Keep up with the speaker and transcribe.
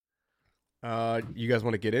You guys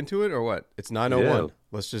want to get into it or what? It's 9:01.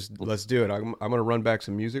 Yeah. Let's do it. I'm gonna run back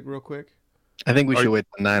some music real quick. I think we should wait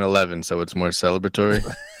till 9/11 so it's more celebratory.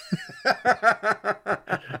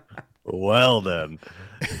 Well then.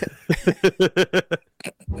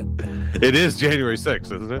 It is January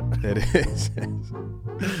 6th, isn't it? It is.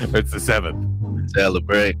 It's the 7th.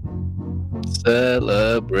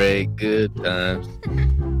 Celebrate good times.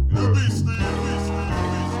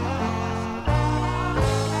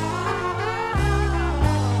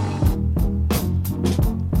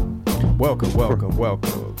 Welcome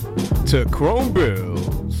to Chrome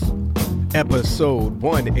Bills, episode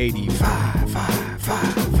 185.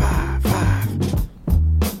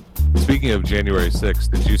 Speaking of January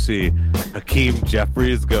 6th, did you see Hakeem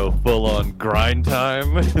Jeffries go full on grind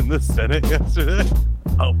time in the Senate yesterday?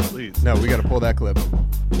 Oh, please. No, we got to pull that clip.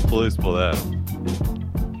 Please pull that.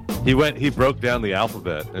 He broke down the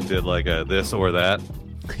alphabet and did like a this or that.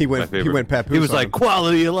 He went papoose. He was on like him.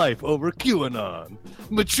 quality of life over QAnon,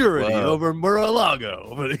 maturity Whoa. over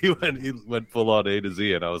Mar-a-Lago. But he went full on A to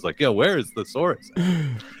Z, and I was like, yo, where is the source?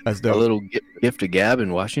 That's A dope. little gift to Gab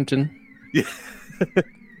in Washington. Yeah.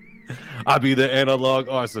 I be the analog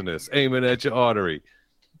arsonist aiming at your artery.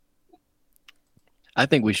 I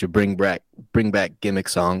think we should bring back gimmick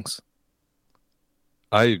songs.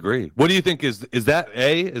 I agree. What do you think is that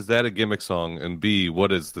A, is that a gimmick song? And B,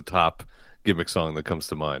 what is the top gimmick song that comes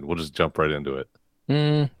to mind? We'll just jump right into it.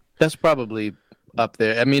 That's probably up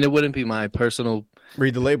there. I mean, it wouldn't be my personal.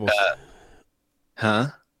 Read the labels. Huh?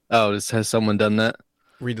 Oh, has someone done that?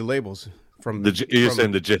 Read the labels from You're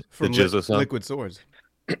saying the Jizza song? Liquid Swords.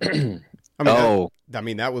 I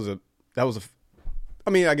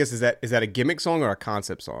guess is that a gimmick song or a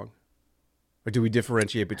concept song? Or do we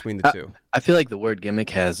differentiate between the two? I feel like the word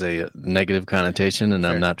gimmick has a negative connotation, and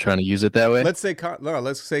Fair. I'm not trying to use it that way. Let's say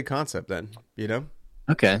concept then. You know,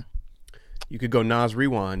 Okay. you could go Nas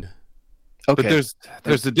Rewind. Okay. But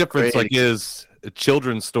there's a difference. Great. Like, is a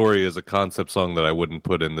children's story is a concept song that I wouldn't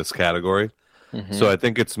put in this category. Mhm. So I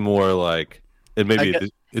think it's more like, and maybe I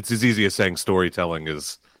get- it's as easy as saying storytelling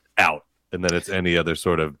is out, and then it's any other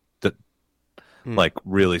sort of like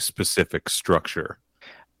really specific structure.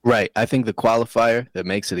 Right. I think the qualifier that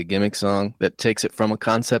makes it a gimmick song, that takes it from a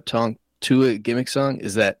concept song to a gimmick song,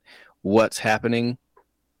 is that what's happening,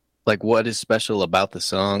 like what is special about the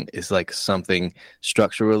song is like something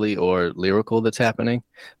structurally or lyrical that's happening.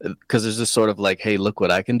 Because there's this sort of like, hey, look what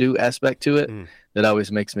I can do aspect to it that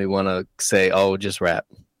always makes me want to say, oh, just rap.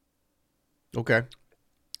 Okay,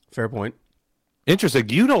 fair point. Interesting.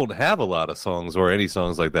 You don't have a lot of songs or any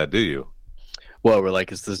songs like that, do you? Well, we're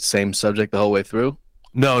like, it's the same subject the whole way through.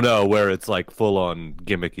 No, where it's like full on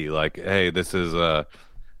gimmicky, like, hey, this is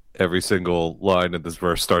every single line of this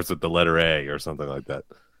verse starts with the letter A or something like that.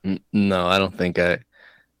 No, I don't think I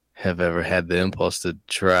have ever had the impulse to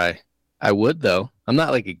try. I would, though. I'm not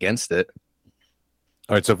like against it.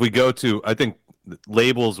 All right, so if we go to, I think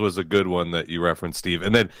Labels was a good one that you referenced, Steve.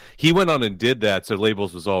 And then he went on and did that. So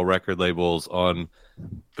Labels was all record labels on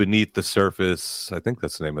Beneath the Surface. I think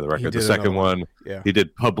that's the name of the record. The second one, Yeah. he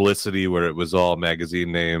did Publicity, where it was all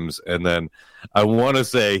magazine names. And then I want to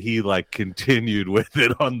say he like continued with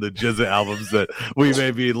it on the Jizza albums that we may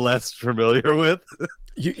be less familiar with.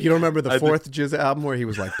 You don't remember the fourth Jizza album where he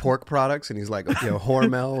was like pork products and he's like,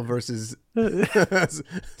 Hormel versus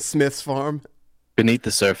Smith's Farm? Beneath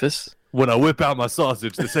the Surface. When I whip out my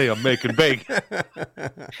sausage to say I'm making bacon.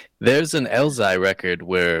 There's an Elzai record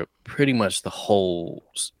where pretty much the whole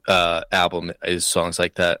album is songs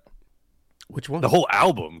like that. Which one? The whole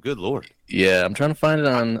album. Good Lord. Yeah, I'm trying to find it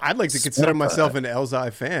on. I'd like to consider Spotify. myself an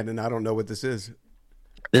Elzai fan, and I don't know what this is.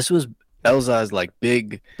 This was Elzai's like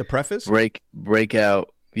big The preface?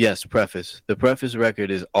 breakout. Yes, preface. The preface record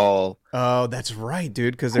is all Oh, that's right,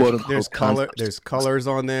 dude. Because Quote-unquote there's concepts. colors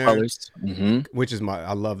on there, colors. Mm-hmm. which is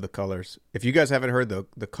I love the colors. If you guys haven't heard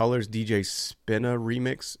the Colors DJ Spinna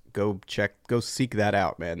remix, go seek that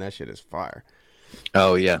out, man. That shit is fire.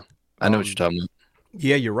 Oh yeah, I know what you're talking about.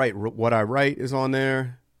 Yeah, you're right. What I Write is on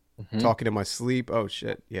there. Mhm. Talking in My Sleep. Oh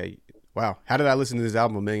shit. Yeah. Wow. How did I listen to this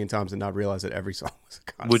album a million times and not realize that every song was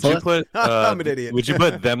a concept? Would you put I'm an idiot. Would you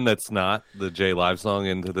put Them That's Not, the J Live song,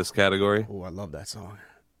 into this category? Oh, I love that song.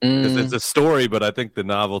 Because Mm, it's a story, but I think the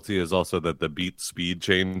novelty is also that the beat speed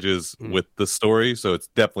changes with the story, so it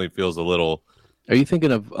definitely feels a little. Are you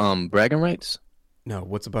thinking of Bragging Rights? No,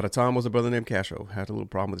 Once Upon a Time was a brother named Castro. Had a little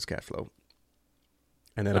problem with his cash flow.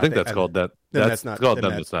 And then I think that's called that. Then That's not called then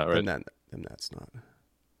Them That's Not, right? Then that's not.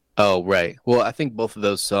 Oh right. Well, I think both of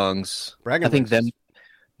those songs. Bragging I think Rights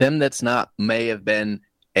them that's not may have been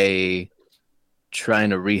a trying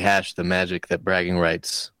to rehash the magic that Bragging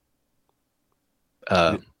Rights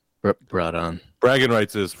brought on. Bragging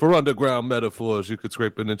Rights is for underground metaphors. You could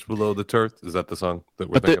scrape an inch below the turf. Is that the song that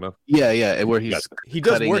we're thinking of? Yeah, where he's He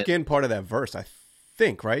does cutting work it. in part of that verse, I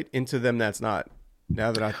think, right? Into them that's not.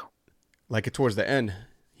 Now that I like it towards the end,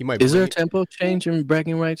 he might. Is there a bring it- tempo change in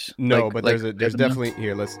Bragging Rights? No, Like- but like there's definitely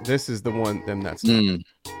here. This is the one. Them that's. Mm.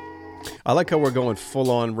 I like how we're going full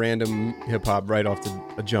on random hip hop right off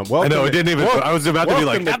the jump. I Welcome know, it to- didn't even. wel- I was about to be like,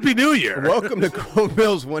 welcome to- Happy New Year. Welcome to Chrome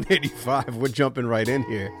Bills 185. We're jumping right in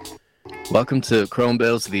here. Welcome to Chrome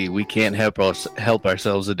Bills, the We Can't Help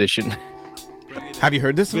Ourselves edition. Have you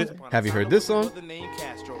heard this one? Have you heard this song? The name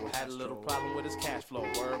Castro had a little problem with his cash flow.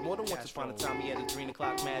 Word. More than once upon a time he had a 3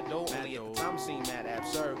 o'clock mad dough. Only at the time seemed mad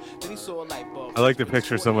absurd. Then he saw a light bulb. I like to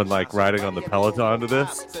picture someone like riding on the Peloton to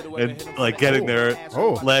this and like getting their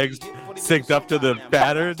legs synced up to the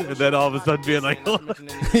pattern, and then all of a sudden being like,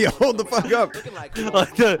 Yeah, hold the fuck up.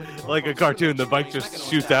 like a cartoon, the bike just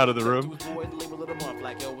shoots out of the room.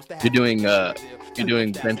 You're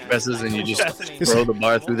doing bench presses and you just throw the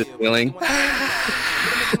bar through the ceiling.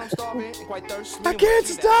 I can't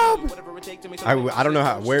stop. I don't know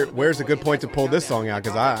how. Where's a good point to pull this song out?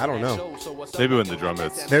 Because I don't know. Maybe when the drum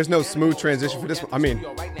hits. There's no smooth transition for this one. I mean,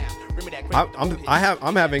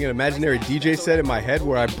 I'm having an imaginary DJ set in my head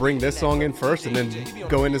where I bring this song in first and then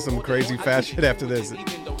go into some crazy fast shit after this.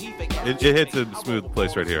 It hits a smooth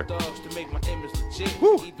place right here.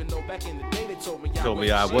 Woo. Told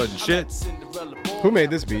me I wasn't shit. Who made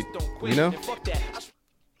this beat? You know?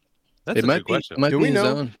 That's It a might good be. question. It might Do be we his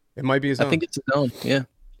know? own. It might be his own. I think it's his own. Yeah,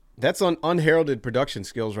 That's on unheralded production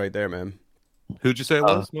skills right there, man. Who'd you say it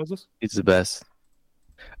was, Moses? he's the best.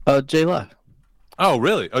 J Live, Oh,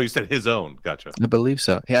 really? Oh, you said his own. Gotcha. I believe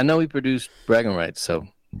so. Yeah, I know he produced Bragging Rights, so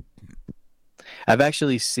I've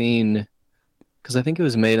actually seen because I think it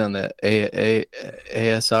was made on the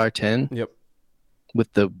ASR 10 Yep.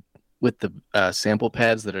 with the sample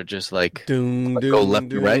pads that are just like. Doom, Go left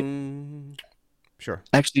to right? Sure.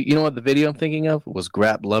 Actually, you know what the video I'm thinking of was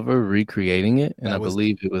Grap Lover recreating it, and That I was-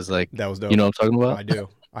 believe it was like, That was dope. you know what I'm talking about?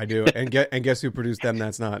 I do. And guess who produced them?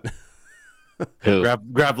 That's not. Who?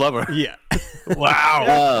 Grab lover. Yeah.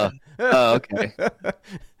 Wow. Okay.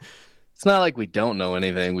 It's not like we don't know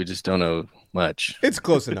anything. We just don't know much. It's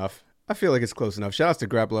close enough. I feel like it's close enough. Shout outs to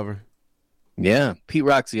Grab Lover. Yeah. Pete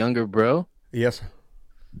Rock's younger bro. Yes.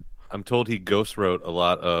 I'm told he ghost wrote a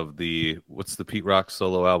lot of what's the Pete Rock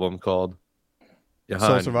solo album called?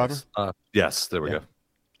 Soul Survivor? Yes, there we Yeah. go.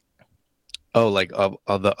 Oh, like of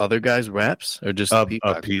the other guys' raps or just Pete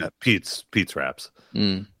Rock rap? Pete's raps.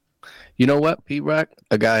 Mm. You know what, Pete Rock?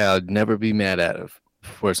 A guy I'd never be mad at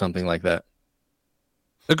for something like that.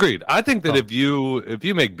 Agreed. I think that Oh. if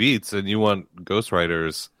you make beats and you want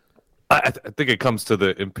ghostwriters, I think it comes to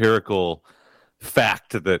the empirical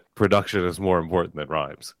fact that production is more important than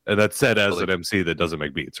rhymes, and that's said as an MC that doesn't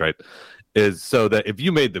make beats, right? Is so that if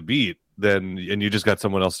you made the beat, then and you just got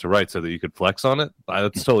someone else to write so that you could flex on it,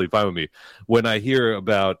 that's totally fine with me. When I hear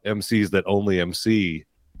about MCs that only MC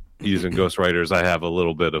using ghostwriters, I have a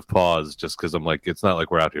little bit of pause just because I'm like, it's not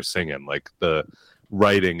like we're out here singing. Like the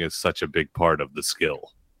writing is such a big part of the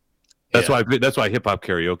skill. That's why hip hop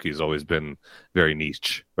karaoke has always been very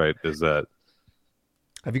niche, right? Is that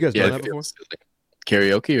Have you guys done that before?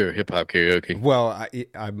 Karaoke or hip hop karaoke? Well,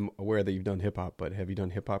 I'm aware that you've done hip hop, but have you done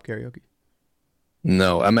hip hop karaoke?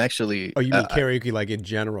 No, I'm actually. Oh, you mean karaoke like in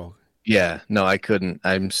general? Yeah, no, I couldn't.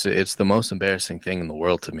 It's the most embarrassing thing in the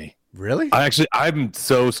world to me. Really? I'm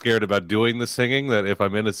so scared about doing the singing that if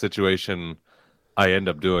I'm in a situation, I end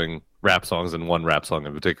up doing rap songs and one rap song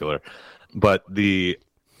in particular. But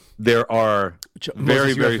there are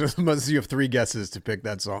very, Moses, you have 3 guesses to pick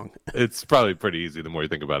that song. it's probably pretty easy the more you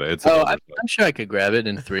think about it. I'm sure I could grab it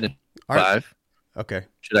in 3 to 5. All right. Okay.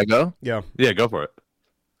 Should I go? Yeah. Yeah, go for it.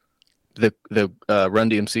 The Run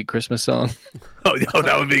DMC Christmas song. Oh,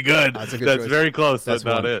 that would be good. That's a good That's choice. very close. That's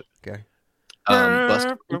That's not one. it. Okay. Bust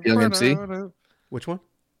a Move, Young MC. Which one?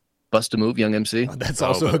 Bust a Move, Young MC. Oh, that's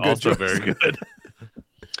also a good also choice. very good.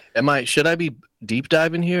 Should I be deep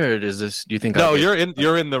diving here, or does this? Do you think? No, I'll you're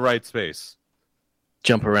in the right space.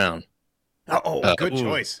 jump around? Good Ooh,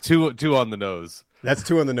 choice. Two on the nose. That's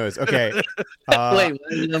 2 on the nose. Okay. Wait, why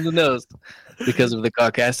is it on the nose? Because of the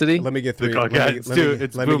caucasity? Let me get The 3. caucasity.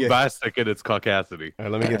 It's let me get, bombastic and it's caucasity. all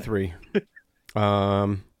right, let me get 3.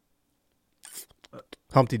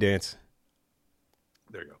 Humpty Dance.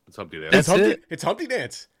 There you go. It's Humpty Dance. That's it? It's Humpty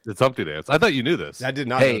Dance. It's Humpty Dance. I thought you knew this. I did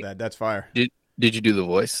not Hey. know that. That's fire. Did you do the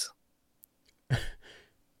voice?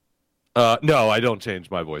 No, I don't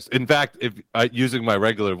change my voice. In fact, if using my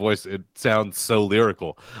regular voice, it sounds so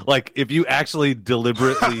lyrical. Like if you actually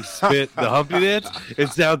deliberately spit the Humpty Dance, it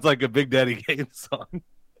sounds like a Big Daddy Kane song.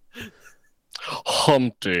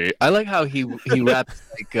 Humpty. I like how he raps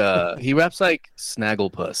like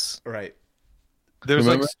Snagglepuss. Right. There's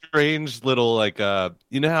Remember? like strange little like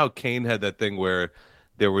you know how Kane had that thing where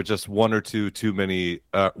there were just one or two too many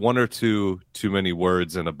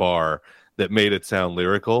words in a bar that made it sound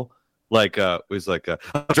lyrical. Like it was like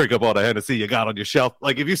I'll drink up all the Hennessy you got on your shelf.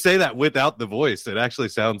 Like if you say that without the voice, it actually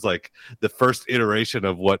sounds like the first iteration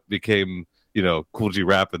of what became, Cool G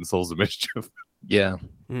Rap and Souls of Mischief. Yeah.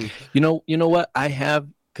 You know what? I have,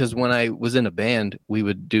 because when I was in a band, we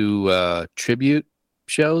would do tribute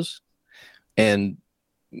shows, and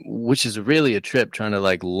which is really a trip trying to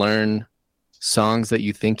like learn songs that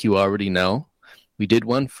you think you already know. We did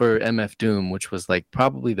one for MF Doom, which was like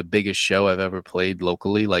probably the biggest show I've ever played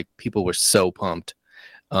locally. Like people were so pumped.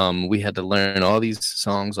 We had to learn all these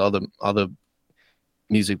songs, all the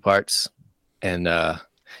music parts, and it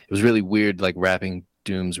was really weird, like rapping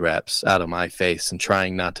Doom's raps out of my face and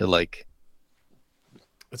trying not to like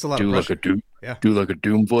It's a lot do of like pressure. a Doom, Yeah. do like a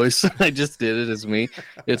Doom voice. I just did it as me.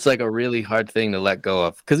 It's like a really hard thing to let go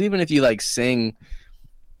of, because even if you like sing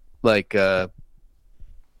like a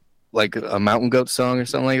Mountain Goat song or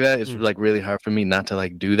something like that, it's like really hard for me not to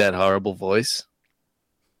like do that horrible voice.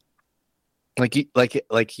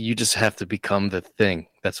 Like you just have to become the thing.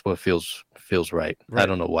 That's what feels right. I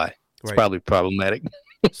don't know why. It's Right. probably problematic.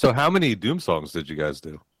 So how many Doom songs did you guys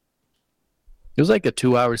do? It was like a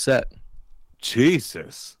 2-hour set.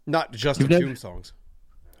 Jesus. Not just You've of never- Doom songs.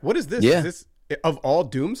 What is this? Yeah. Is this of all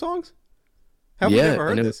Doom songs? Have Yeah, we never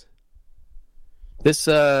heard and it- this? This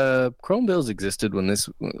Chrome Bills existed when this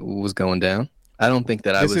was going down. I don't think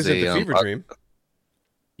that I This was isn't the Fever Dream.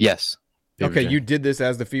 Yes. Fever Okay, Dream. you did this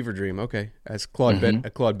as the Fever Dream. Okay, as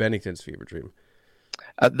Claude Claude Bennington's Fever Dream.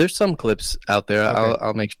 There's some clips out there. Okay.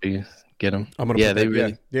 I'll make sure you get them. I'm gonna. Yeah, put they that,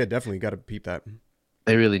 really yeah, definitely got to peep that.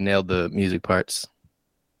 they really nailed the music parts.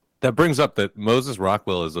 That brings up that Moses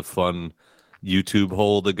Rockwell is a fun YouTube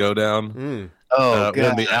hole to go down. Oh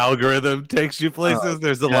When the algorithm takes you places,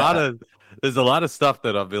 there's a lot of stuff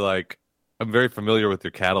that I'll be like, I'm very familiar with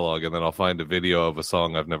your catalog, and then I'll find a video of a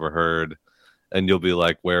song I've never heard, and you'll be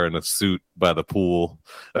like wearing a suit by the pool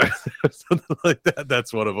or something like that.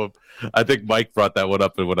 That's one of them. I think Mike brought that one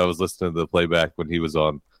up, and when I was listening to the playback when he was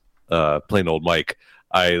on Plain Old Mike,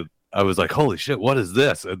 I was like, holy shit, what is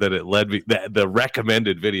this? And then it led me the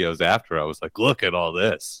recommended videos after. I was like, look at all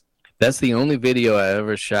this. That's the only video I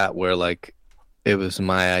ever shot where like it was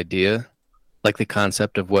my idea. Like the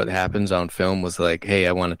concept of what happens on film was like, hey,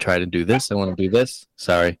 I want to try to do this. I want to do this.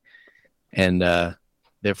 Sorry. And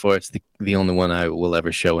therefore it's the only one I will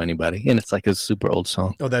ever show anybody. And it's like a super old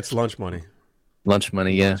song. Oh, that's Lunch Money. Lunch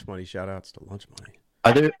Money, yeah. Lunch Money. Shout outs to Lunch Money.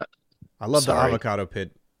 Are there I love the Sorry. avocado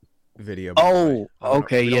pit video. by the Oh, way.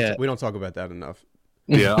 okay, yeah. We don't talk about that enough.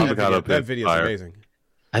 Yeah, That avocado video, that pit video is fire. amazing.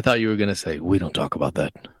 I thought you were gonna say we don't talk about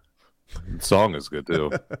that. Song is good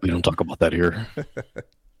too. We don't talk about that here.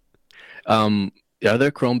 Are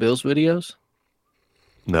there Chrome Bills videos?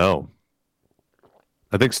 No,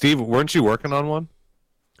 I think Steve, weren't you working on one?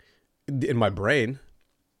 In my brain,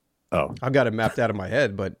 Oh, I've got it mapped out of my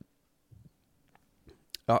head, but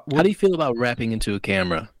How do you feel about rapping into a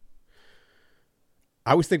camera?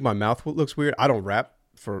 I always think my mouth looks weird. I don't rap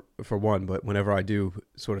for one, but whenever I do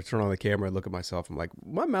sort of turn on the camera and look at myself, I'm like,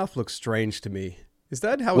 my mouth looks strange to me. Is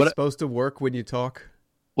that how What- it's supposed to work when you talk?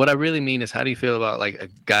 What I really mean is, how do you feel about like a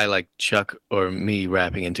guy like Chuck or me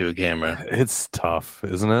rapping into a camera? it's tough,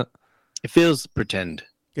 isn't it? It feels pretend.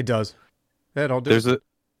 It does. Yeah, don't do There's it. a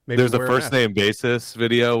Maybe there's a wear first mask. name basis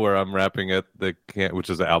video where I'm rapping at which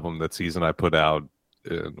is the album that season I put out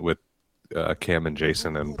with Cam and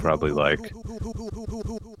Jason and probably like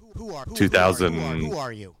 2000. Who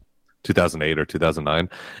are you? 2008 or 2009,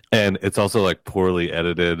 and it's also like poorly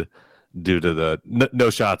edited due to the no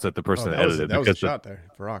shots at the Oh, person that that was, edited that was a because shot there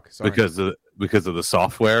for Rock. Sorry. because of the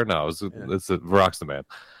software. No, it's Rock's the man.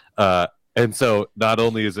 And so not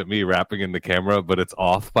only is it me rapping in the camera, but it's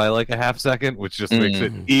off by like a half second, which just makes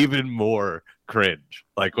it even more cringe.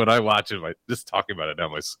 Like when I watch it, just talking about it now,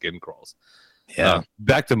 my skin crawls. Yeah.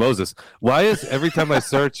 Back to Moses. Why is every time I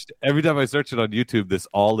search it on YouTube, this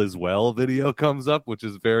 "All Is Well" video comes up, which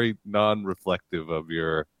is very non-reflective of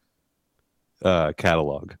your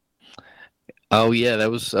catalog. Oh yeah, that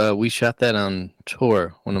was we shot that on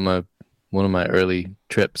tour. One of my early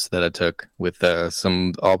trips that I took with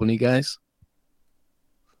some Albany guys.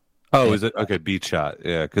 Oh, is it okay? Beat Shot,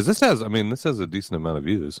 yeah, because this has a decent amount of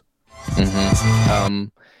views.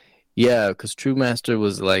 Yeah, because True Master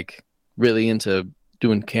was like really into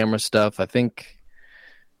doing camera stuff. I think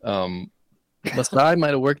Masai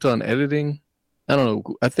might have worked on editing. I don't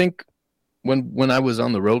know. I think when I was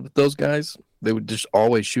on the road with those guys, They were just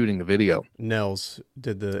always shooting the video. Nels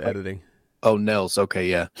did the editing. Oh, Nels. Okay,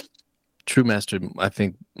 yeah. True Master, I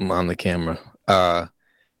think, on the camera.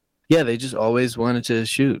 Yeah, they just always wanted to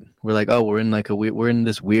shoot. We're like, oh, we're in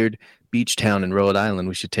this weird beach town in Rhode Island.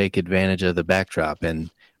 We should take advantage of the backdrop and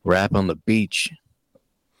rap on the beach.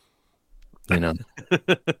 You know,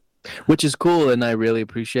 which is cool, and I really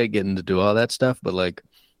appreciate getting to do all that stuff. But like,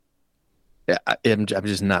 I'm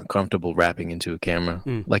just not comfortable rapping into a camera.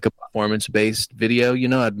 Like a performance-based video. You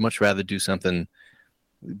know, I'd much rather do something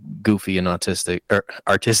goofy and artistic.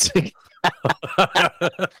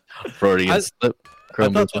 Freudian slip. I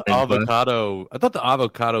thought the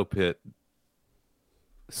avocado pit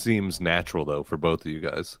seems natural though for both of you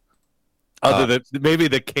guys. Other than maybe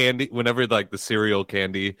the candy, whenever like the cereal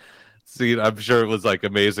candy scene, I'm sure it was like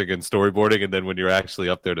amazing in storyboarding, and then when you're actually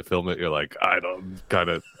up there to film it, you're like, I don't kind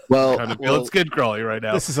of feeling skin crawly right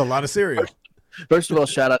now. This is a lot of cereal. First of all,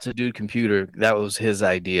 shout out to Dude Computer. That was his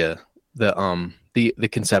idea. The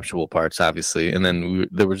conceptual parts, obviously, and then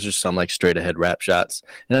there was just some like straight ahead rap shots,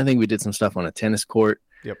 and I think we did some stuff on a tennis court.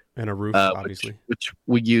 Yep, and a roof, obviously, which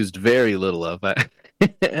we used very little of. I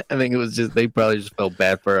think it was just they probably just felt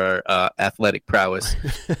bad for our athletic prowess.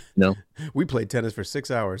 No, we played tennis for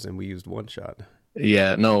 6 hours and we used one shot.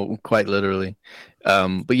 Yeah, no, quite literally.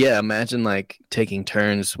 But yeah, imagine like taking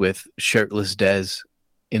turns with shirtless Dez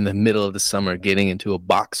in the middle of the summer, getting into a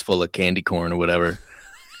box full of candy corn or whatever.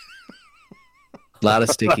 A lot of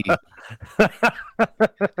sticky.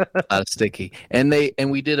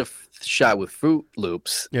 And we did a shot with Fruit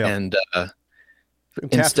Loops. Yeah. And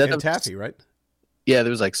instead of taffy, right? Yeah,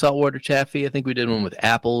 there was like saltwater taffy. I think we did one with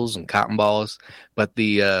apples and cotton balls. But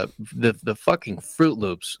the fucking Fruit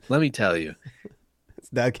Loops, let me tell you.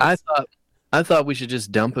 I thought we should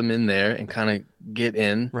just dump them in there and kind of get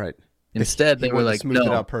in. Right. Instead, they were like, smooth it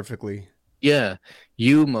out perfectly. Yeah,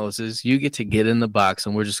 you, Moses, you get to get in the box,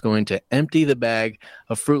 and we're just going to empty the bag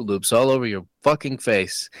of Fruit Loops all over your fucking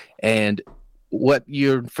face. And what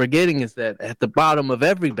you're forgetting is that at the bottom of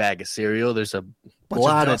every bag of cereal, there's a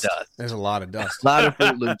lot of dust. There's a lot of dust. A lot of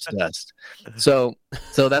Fruit Loops dust. So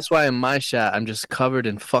that's why in my shot, I'm just covered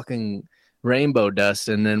in fucking rainbow dust.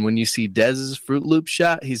 And then when you see Dez's Fruit Loop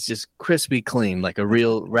shot, he's just crispy clean, like a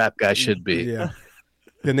real rap guy should be. Yeah.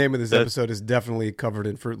 The name of this episode is definitely Covered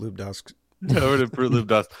in Fruit Loop Dust. Covered in Fruit Loop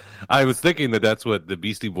dust. I was thinking that's what the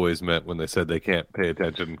Beastie Boys meant when they said they can't pay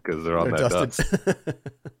attention because they're on that dusted.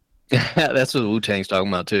 Dust. That's what Wu-Tang's talking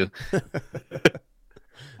about too.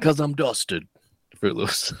 Because I'm dusted. Fruit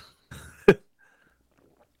Loops.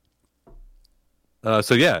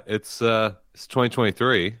 So yeah, it's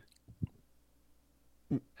 2023.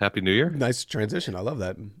 Happy New Year. Nice transition. I love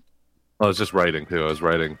that. I was just writing too. I was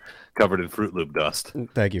writing Covered in Fruit Loop dust.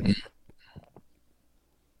 Thank you.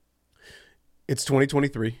 It's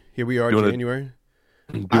 2023. Here we are in January.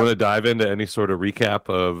 Do you want to dive into any sort of recap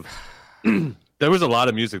of... There was a lot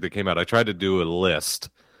of music that came out. I tried to do a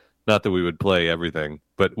list. Not that we would play everything.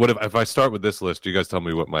 But what if I start with this list, you guys tell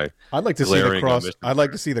me what my... I'd like to see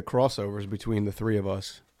the crossovers between the three of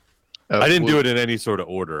us. I didn't do it in any sort of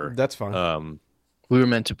order. That's fine. We were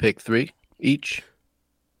meant to pick 3 each.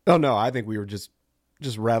 Oh, no. I think we were just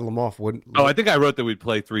rattle them off. I think I wrote that we'd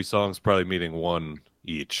play 3 songs, probably meaning 1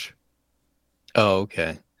 each. Oh,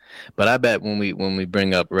 okay. But I bet when we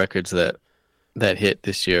bring up records that hit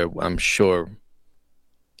this year, I'm sure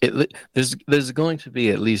there's going to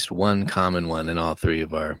be at least one common one in all 3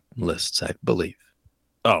 of our lists, I believe.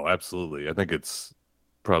 Oh, absolutely. I think it's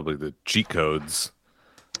probably the cheat codes.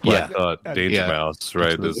 Yeah. Danger Mouse,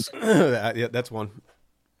 right? Yeah, that's one.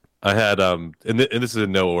 I had and this is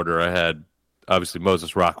in no order. I had obviously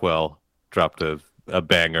Moses Rockwell dropped a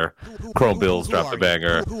banger. Chrome Bills dropped a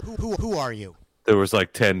banger. Who are you? There was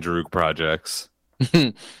like 10 Droog projects.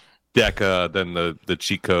 Decca, then the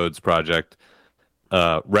Cheat Codes project.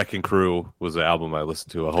 Wrecking Crew was an album I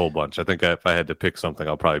listened to a whole bunch. I think if I had to pick something,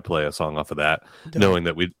 I'll probably play a song off of that, knowing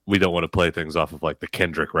that we don't want to play things off of like the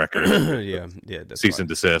Kendrick record. yeah, that's Cease and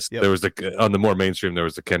Desist. Yep. There was on the more mainstream. There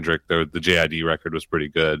was the Kendrick. The JID record was pretty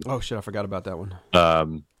good. Oh shit, I forgot about that one.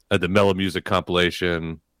 At the Mellow Music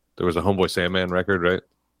compilation, there was a Homeboy Sandman record, right?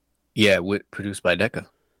 Yeah, produced by Decca.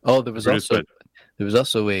 Oh, there was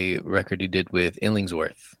also a record he did with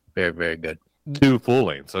Illingsworth. Very, very good. 2 full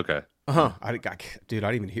lengths. Okay. Dude, I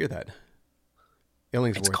didn't even hear that.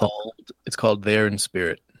 Illingsworth. It's called There in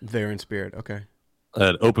Spirit. There in Spirit. Okay.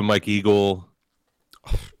 Open Mike Eagle.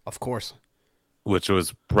 Of course. Which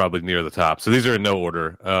was probably near the top. So these are in no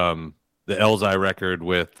order. The Elzai record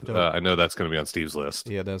with I know that's going to be on Steve's list.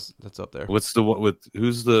 Yeah, that's up there. What's the one with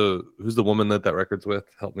who's the woman that record's with?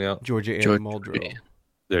 Help me out. Georgia Ann Muldrow.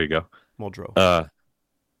 There you go. Muldrow.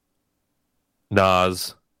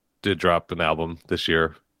 Nas did drop an album this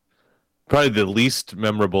year. Probably the least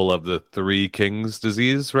memorable of the 3 King's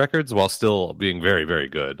Disease records, while still being very, very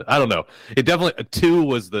good. I don't know. It definitely 2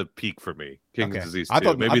 was the peak for me. King's Disease 2.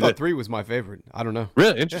 I thought 3 was my favorite. I don't know.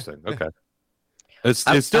 Really interesting. Yeah. Okay. It's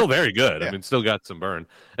still very good. Yeah. I mean, still got some burn.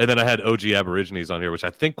 And then I had OG Aborigines on here, which I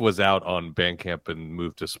think was out on Bandcamp and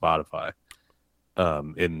moved to Spotify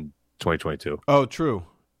in 2022. Oh, true.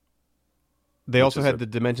 They also had the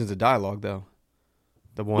Dimensions of Dialogue, though.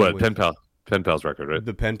 The one What, with Pen Pal's record, right?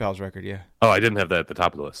 the Pen Pals record, yeah. Oh, I didn't have that at the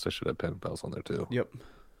top of the list. I should have Pen Pals on there too. Yep.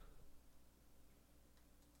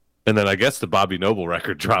 And then I guess the Bobby Noble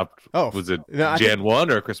record dropped. Oh, was it no, Jan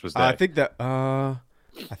 1 or Christmas Day? I think that I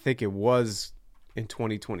think it was in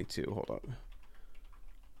 2022. Hold on.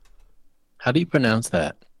 How do you pronounce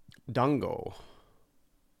that? Dongo.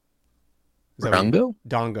 Rango?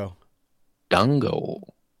 Dongo. Dongo.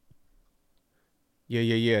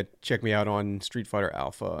 Yeah. Check me out on Street Fighter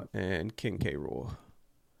Alpha and King K. Rool.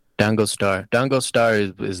 Dango Star. Dango Star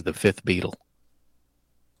is the 5th Beatle.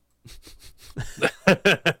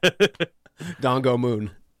 Dongo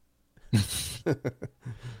Moon.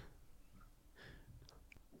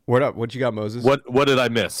 What up? What you got, Moses? What did I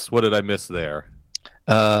miss? What did I miss there?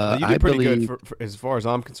 You did I pretty believe, good for, as far as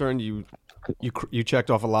I'm concerned. You checked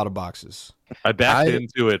off a lot of boxes. I backed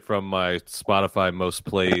into it from my Spotify most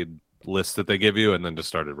played list that they give you, and then just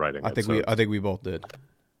started writing. I think we both did.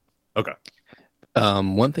 Okay.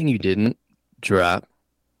 one thing you didn't drop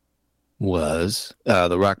was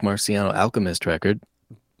the Rock Marciano Alchemist record.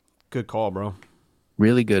 Good call, bro.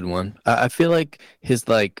 Really good one. I feel like his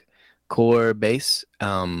like core bass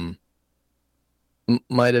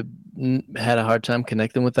might have had a hard time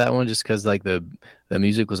connecting with that one just because like the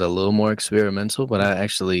music was a little more experimental, but I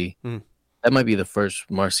actually that might be the first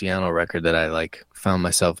Marciano record that I like found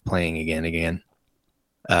myself playing again.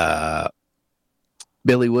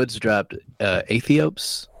 Billy Woods dropped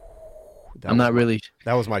Aethiopes. I'm not really.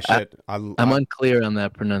 That was my shit. I'm unclear on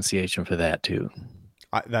that pronunciation for that too.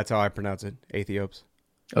 That's how I pronounce it. Aethiopes.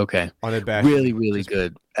 Okay. Unabashed. Really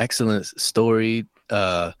good. Excellent story.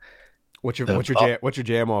 What's your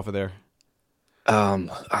jam off of there?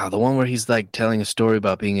 The one where he's like telling a story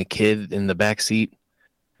about being a kid in the back seat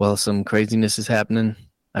while some craziness is happening.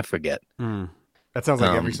 I forget. That sounds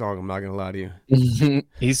like every song. I'm not gonna lie to you.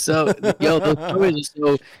 He's so those stories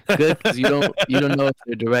are so good because you don't know if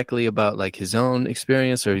they're directly about like his own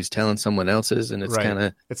experience or he's telling someone else's, and it's Right. kind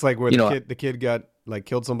of It's like where the kid got like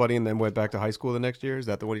killed somebody and then went back to high school the next year. Is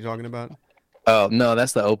that the one you're talking about? Oh no,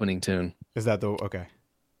 that's the opening tune. Is that the okay?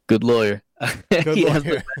 Good lawyer. Good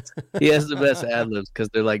lawyer. He has the best ad libs because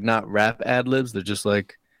they're like not rap ad libs. They're just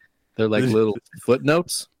like little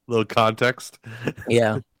footnotes, little context.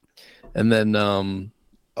 Yeah. And then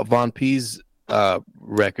Von P's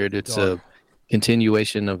record, it's a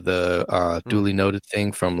continuation of the Duly Noted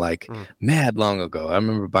thing from like mad long ago. I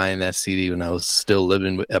remember buying that CD when I was still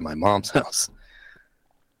living at my mom's house.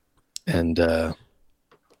 And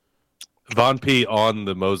Von P on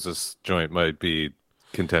the Moses joint might be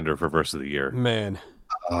contender for verse of the year. Man.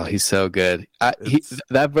 Oh, he's so good.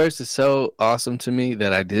 That verse is so awesome to me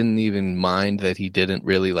that I didn't even mind that he didn't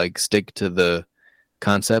really like stick to the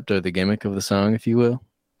concept or the gimmick of the song, if you will.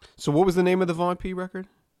 So what was the name of the Von P record?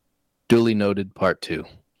 Duly Noted Part 2.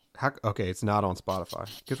 Okay, it's not on Spotify.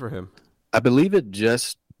 Good for him. I believe it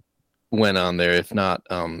just went on there. If not,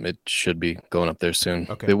 it should be going up there soon.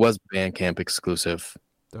 Okay. It was Bandcamp exclusive.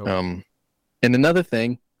 Dope. And another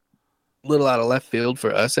thing, a little out of left field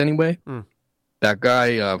for us anyway, that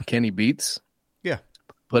guy, Kenny Beats,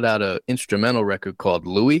 put out an instrumental record called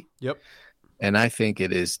Louie. Yep. And I think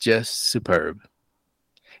it is just superb.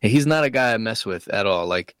 And he's not a guy I mess with at all.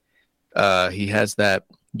 Like, he has that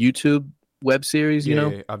YouTube web series, you know?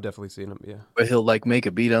 Yeah, I've definitely seen him, yeah. Where he'll, like, make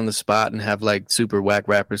a beat on the spot and have, like, super whack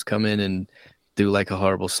rappers come in and do, like, a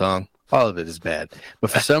horrible song. All of it is bad. But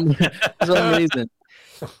for some reason,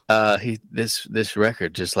 this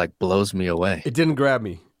record just, like, blows me away. It didn't grab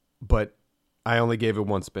me, but I only gave it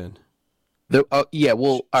one spin. Yeah,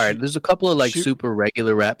 well, all right. There's a couple of, like, super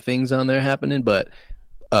regular rap things on there happening, but...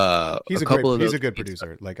 he's a good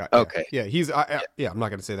producer. Okay. Yeah, I'm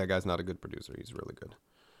not gonna say that guy's not a good producer. He's really good.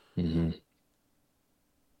 Mm-hmm.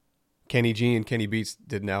 Kenny G and Kenny Beats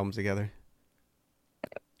did an album together.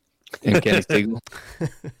 And Kenny Siegel.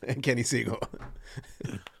 And Kenny Siegel.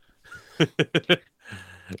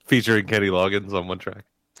 Featuring Kenny Loggins on one track.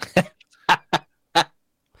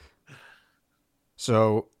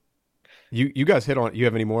 So, you guys hit on. You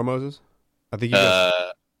have any more, Moses? I think you guys.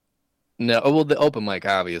 No, well, the open mic,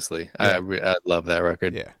 obviously. Yeah. I love that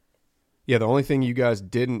record. Yeah. The only thing you guys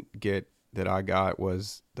didn't get that I got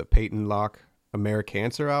was the Peyton Locke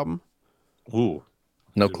Americancer album. Ooh,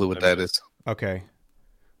 No clue what that is. Okay.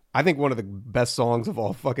 I think one of the best songs of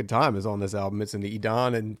all fucking time is on this album. It's an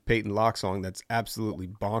Edon and Peyton Locke song that's absolutely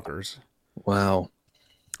bonkers. Wow.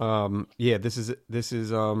 Yeah, this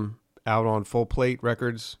is out on Full Plate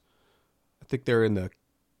Records. I think they're in the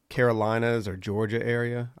Carolinas or Georgia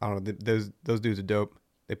area. I don't know. Those dudes are dope.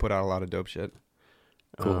 They put out a lot of dope shit.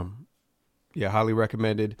 Cool. Yeah, highly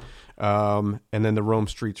recommended. And then the Rome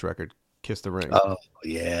Streets record, Kiss the Ring. Oh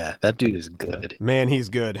yeah, that dude is good. Man, he's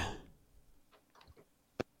good.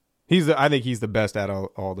 I think he's the best at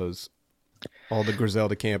all the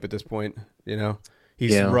Griselda camp at this point. You know,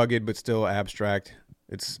 he's rugged but still abstract.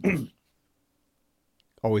 It's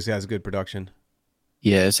always has good production.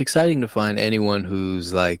 Yeah, it's exciting to find anyone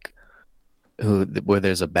who's like, where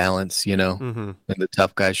there's a balance, you know, Mm-hmm. and the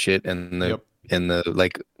tough guy shit and the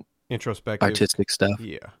like Introspective, artistic stuff.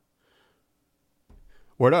 Yeah.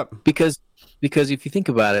 Word up. Because if you think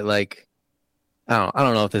about it, like, I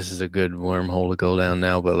don't know if this is a good wormhole to go down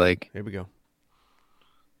now, but like, Here we go.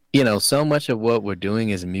 you know, so much of what we're doing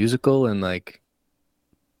is musical and like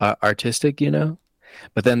artistic, you know,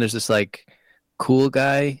 but then there's this like cool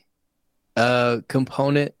guy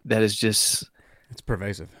component that is just It's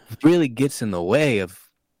pervasive. really gets in the way of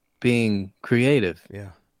being creative.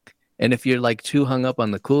 Yeah. And if you're like too hung up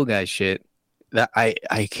on the cool guy shit, that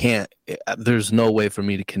I can't. There's no way for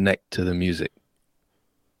me to connect to the music.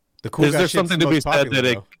 The cool is guy there shit's something the to be most said popular, that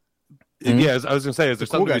it? though. Yeah, I was gonna say, is there The cool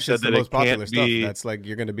something to guy be said shit's the that it most popular can't stuff. be That's like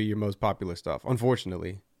you're going to be your most popular stuff.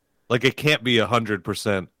 Unfortunately, like it can't be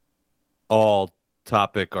 100% all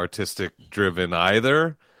topic artistic driven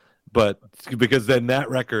either, but because then that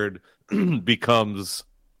record becomes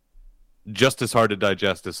just as hard to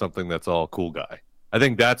digest as something that's all cool guy. I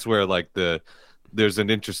think that's where like there's an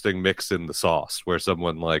interesting mix in the sauce where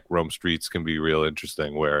someone like Rome Streets can be real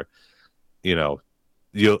interesting, where you know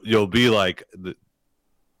you'll be like,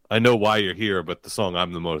 I know why you're here, but the song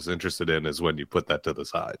I'm the most interested in is when you put that to the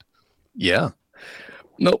side. Yeah.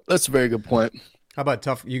 Nope, that's a very good point. how about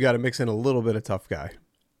tough? You got to mix in a little bit of tough guy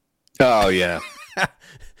Oh yeah.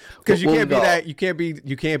 because you Well, can't be no. that. You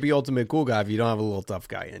can't be ultimate cool guy if you don't have a little tough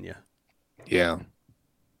guy in you. Yeah.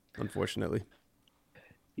 Unfortunately,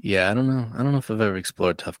 Yeah, I don't know if I've ever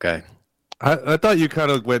explored tough guy. I thought you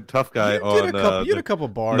kind of went tough guy you had a couple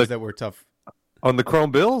bars that were tough. on the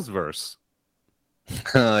Chrome Bills verse,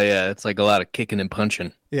 Oh yeah, it's like a lot of kicking and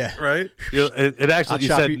punching. Yeah, right? It I'll actually, you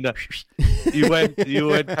chop said you. you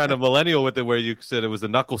went kind of millennial with it, where you said it was a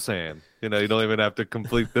knuckle sand. You know, you don't even have to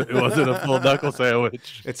complete it wasn't a full knuckle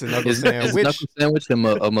sandwich. It's a knuckle Is sandwich. knuckle sandwich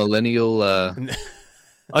a millennial?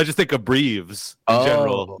 I just think of Breves in Oh.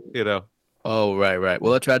 general. You know, Oh right.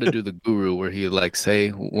 Well, I tried to do the guru where he like say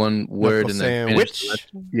one word Knuckle and then finish sandwich. the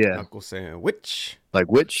rest. Yeah, Knuckle sandwich. like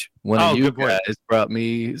which one Oh, of you good point. guys brought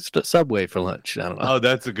me Subway for lunch? I don't know. oh,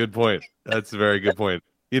 that's a good point. That's a very good point.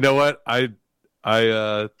 You know what? I'm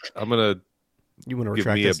gonna You want to give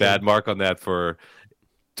retract me a this bad thing? mark on that for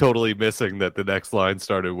totally missing that the next line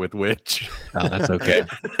started with which. Oh, that's okay.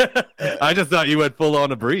 I just thought you went full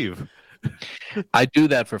on a Breve. I do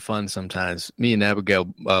that for fun sometimes. Me and Abigail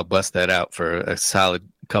bust that out for a solid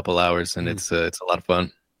couple hours, and it's a lot of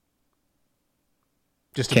fun.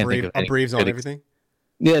 Just Can't think of a any breeze on good everything.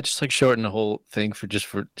 Yeah, just like shorten the whole thing for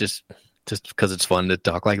just because it's fun to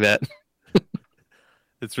talk like that.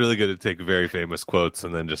 It's really good to take very famous quotes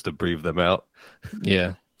and then just to breathe them out.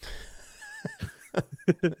 Yeah.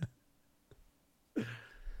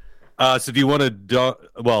 So do you want to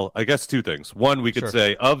well, I guess two things. One, we could Sure.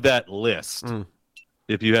 say of that list,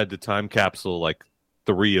 if you had to time capsule like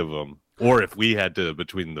 3 of them, or if we had to,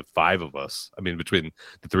 between the 5 of us, I mean, between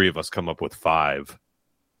the 3 of us come up with 5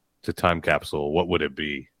 to time capsule, what would it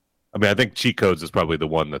be? I mean, I think Cheat Codes is probably the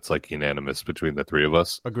one that's like unanimous between the 3 of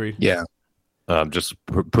us. Agreed. Yeah. Just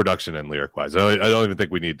production and lyric wise. I don't even think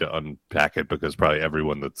we need to unpack it because probably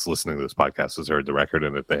everyone that's listening to this podcast has heard the record,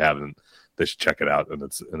 and if they haven't, they should check it out. And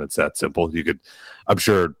it's that simple. You could, I'm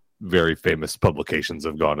sure, very famous publications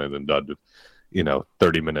have gone in and done,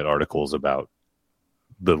 30-minute articles about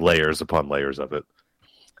the layers upon layers of it.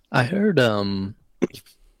 I heard on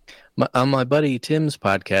my buddy Tim's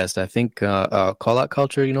podcast, I think Call Out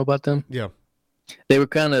Culture, you know about them? Yeah. They were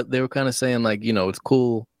kind of saying like, it's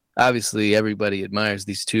cool. Obviously everybody admires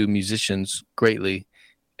these 2 musicians greatly,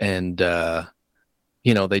 and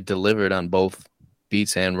they delivered on both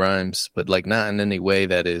beats and rhymes, but like not in any way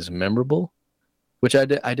that is memorable, which I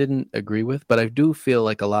didn't agree with, but I do feel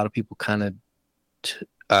like a lot of people kind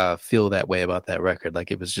of feel that way about that record,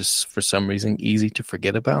 like it was just for some reason easy to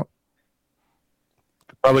forget about.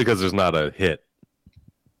 Probably because there's not a hit.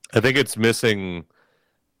 I think it's missing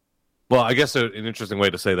Well, I guess an interesting way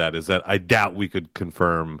to say that is that I doubt we could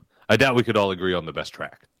all agree on the best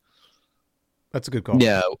track. That's a good call.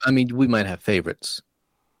 Yeah, I mean, we might have favorites.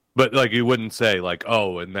 But like you wouldn't say like,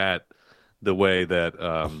 oh, and that the way that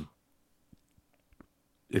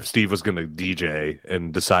if Steve was going to DJ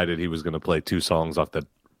and decided he was going to play 2 songs off the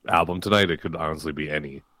album tonight, it could honestly be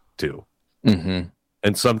any 2. Mm-hmm.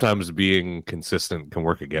 And sometimes being consistent can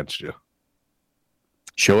work against you.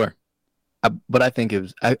 Sure. But I think it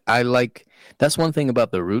was, I like, that's one thing about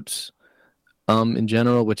the Roots in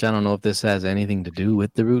general, which I don't know if this has anything to do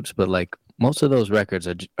with the Roots, but like most of those records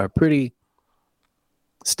are pretty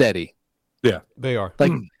steady. Yeah, They are.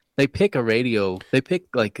 Like they pick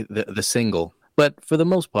like the single, but for the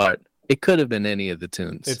most part, it could have been any of the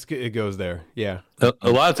tunes. It goes there. Yeah. a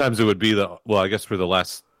lot of times it would be I guess for the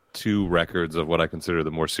last 2 records of what I consider the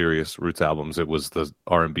more serious Roots albums, it was the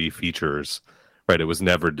R&B features. Right, it was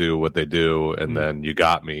Never Do What They Do, and then You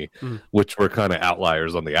Got Me, which were kind of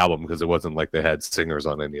outliers on the album because it wasn't like they had singers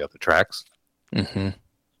on any other tracks. Mm-hmm.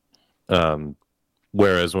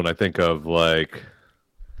 Whereas when I think of like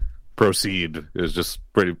Proceed, it just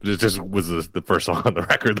was the first song on the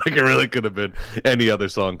record. Like it really could have been any other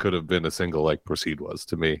song could have been a single like Proceed was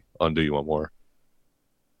to me on Do You Want More.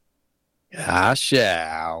 I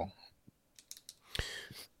shall.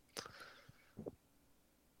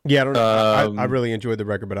 Yeah, I don't know. I really enjoyed the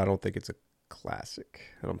record, but I don't think it's a classic.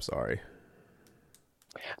 I'm sorry.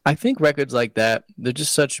 I think records like that, they're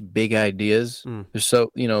just such big ideas. They're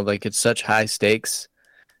so, like it's such high stakes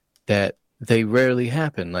that they rarely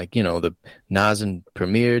happen. Like, the Nas and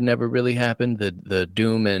Premier never really happened. The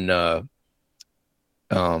Doom and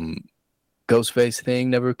Ghostface thing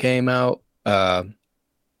never came out. I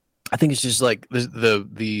think it's just like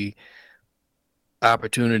the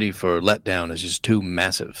opportunity for letdown is just too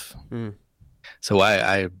massive. So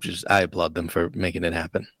I applaud them for making it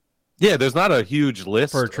happen. Yeah, there's not a huge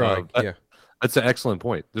list For trying. Yeah. That's an excellent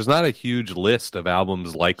point. There's not a huge list of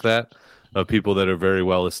albums like that of people that are very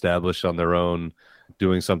well established on their own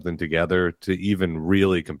doing something together to even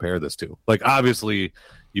really compare this to. Like obviously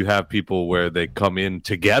you have people where they come in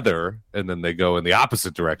together and then they go in the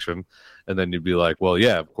opposite direction, and then you'd be like, well,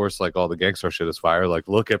 yeah, of course, like all the Gangstar shit is fire. Like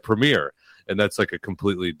look at Premier. And that's like a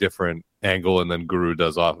completely different angle. And then Guru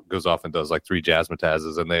goes off and does like 3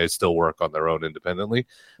 Jazzmatazes, and they still work on their own independently.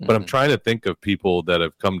 But I'm trying to think of people that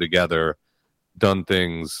have come together, done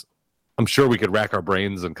things. I'm sure we could rack our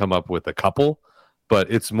brains and come up with a couple,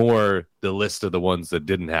 but it's more the list of the ones that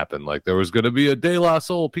didn't happen. Like there was going to be a De La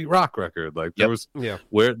Soul Pete Rock record. Like there was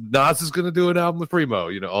where Nas is going to do an album with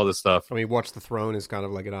Primo, all this stuff. I mean, Watch the Throne is kind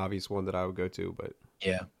of like an obvious one that I would go to, but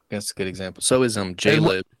yeah, that's a good example. So is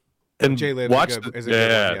J-Lib. And J-Lib is a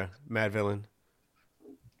good one, Mad Villain.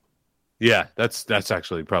 Yeah, that's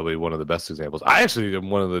actually probably one of the best examples. I actually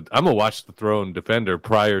am I'm a Watch the Throne defender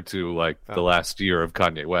prior to like the last year of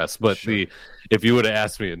Kanye West. But if you would have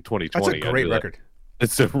asked me in 2020, that's a great record.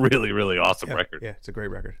 It's a really, really awesome record. Yeah, it's a great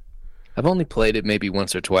record. I've only played it maybe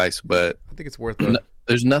once or twice, but I think it's worth it.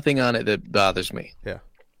 There's nothing on it that bothers me. Yeah.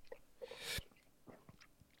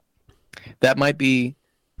 That might be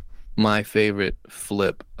my favorite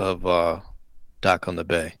flip of Doc on the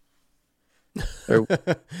Bay.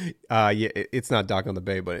 It's not Doc on the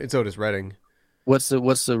Bay, but it's Otis Redding. What's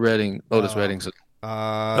the Redding? Otis Redding's.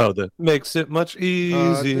 That makes it much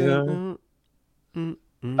easier.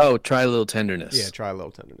 Try a Little Tenderness. Yeah, Try a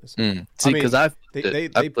Little Tenderness. See, because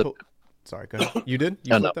Sorry, go ahead. You did?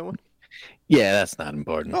 You flipped that one? Yeah, that's not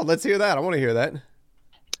important. Oh, let's hear that. I want to hear that.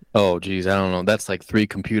 Oh, geez, I don't know. That's like 3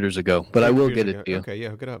 computers ago, but I will get it to you. Okay, yeah,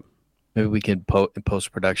 hook it up. Maybe we can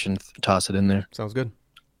post-production toss it in there. Sounds good.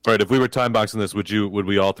 All right, if we were time boxing this, would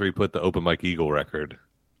we all 3 put the Open Mike Eagle record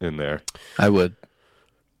in there? I would.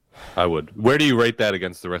 Where do you rate that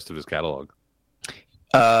against the rest of his catalog?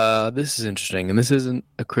 This is interesting, and this isn't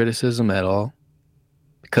a criticism at all,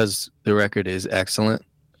 because the record is excellent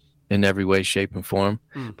in every way, shape, and form.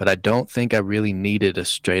 But I don't think I really needed a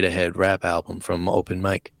straight-ahead rap album from Open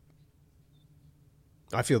Mike.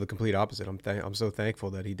 I feel the complete opposite. I'm so thankful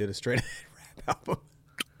that he did a straight-ahead rap album.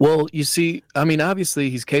 Well, you see, I mean, obviously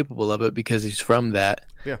he's capable of it because he's from that.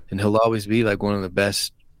 Yeah. And he'll always be like one of the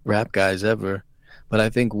best rap guys ever. But I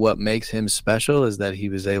think what makes him special is that he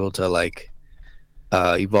was able to like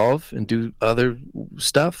evolve and do other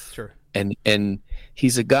stuff. Sure. And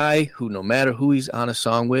he's a guy who, no matter who he's on a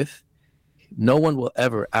song with, no one will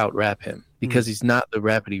ever out rap him because he's not the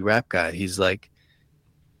rappity rap guy. He's like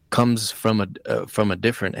comes from a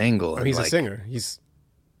different angle. He's like, a singer. He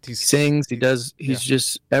sings. He does. He's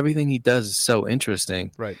just everything he does is so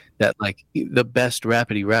interesting. Right. That like the best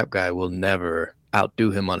rappity rap guy will never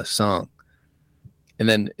outdo him on a song.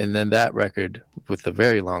 then that record with the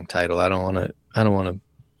very long title. I don't want to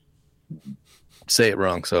say it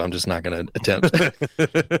wrong, so I'm just not going to attempt.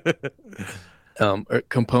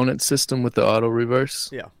 Component system with the auto reverse.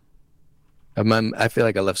 Yeah. I feel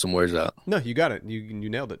like I left some words out. No, you got it. You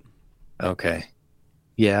nailed it. Okay.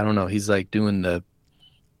 Yeah, I don't know. He's like doing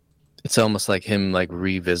it's almost like him like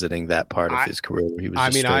revisiting that part of his career where he was. I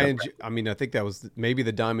think that was maybe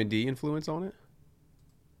the Diamond D influence on it.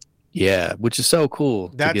 Yeah, which is so cool.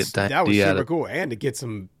 That was super cool, and to get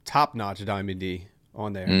some top notch Diamond D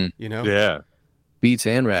on there. You know. Yeah. Beats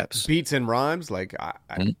and raps. Beats and rhymes, like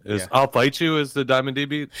I'll Fight You is the Diamond D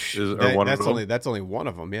beat? That's only one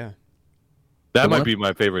of them, yeah. That might be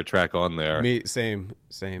my favorite track on there. Me, same.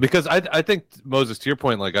 Because I think, Moses, to your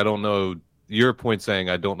point, like, I don't know, your point saying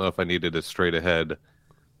I don't know if I needed a straight ahead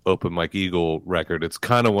Open Mike Eagle record. It's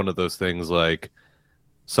kind of one of those things like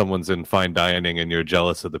someone's in fine dining and you're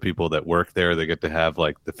jealous of the people that work there. They get to have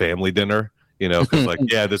like the family dinner, you know, because like,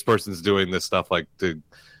 yeah, this person's doing this stuff like to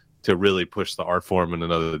really push the art form in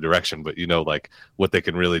another direction, but you know, like what they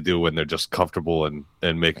can really do when they're just comfortable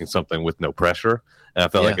and making something with no pressure. And I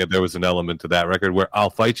felt like there was an element to that record where I'll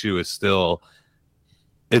Fight You is still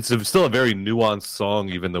a very nuanced song,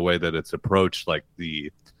 even the way that it's approached. Like the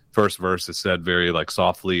first verse is said very like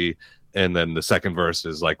softly, and then the second verse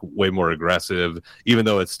is like way more aggressive, even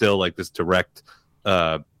though it's still like this direct,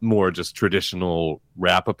 more just traditional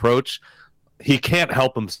rap approach. He can't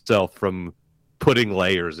help himself from putting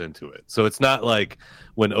layers into it. So it's not like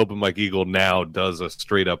when Open Mike Eagle now does a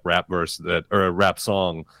straight up rap verse or a rap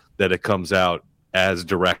song that it comes out as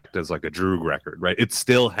direct as like a Droog record, right? It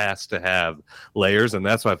still has to have layers, and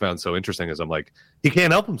that's what I found so interesting is I'm like, he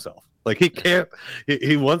can't help himself. Like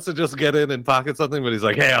he wants to just get in and pocket something, but he's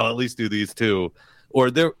like, hey, I'll at least do these two. Or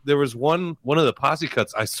there was one of the posse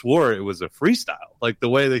cuts, I swore it was a freestyle. Like the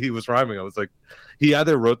way that he was rhyming, I was like, he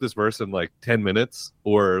either wrote this verse in like 10 minutes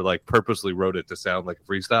or like purposely wrote it to sound like a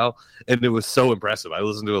freestyle. And it was so impressive. I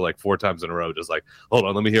listened to it like 4 times in a row, just like, hold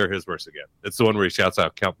on, let me hear his verse again. It's the one where he shouts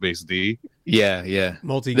out Count Bass D. Yeah.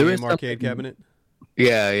 Multi-game arcade cabinet.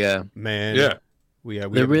 Yeah. Man. Yeah. We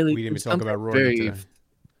didn't even talk about Roy today.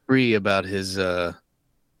 Free about his the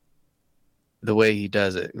way he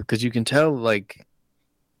does it, because you can tell, like,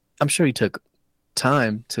 I'm sure he took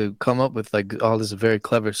time to come up with like all this very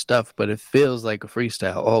clever stuff, but it feels like a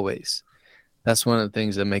freestyle always. That's one of the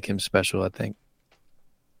things that make him special, I think.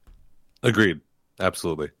 Agreed.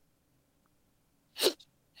 Absolutely.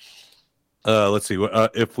 Let's see.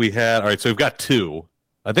 If we had, all right, so we've got 2.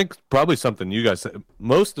 I think probably something you guys,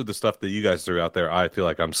 most of the stuff that you guys threw out there, I feel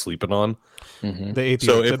like I'm sleeping on. Mm-hmm.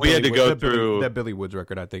 So if we had to go through that Billy Woods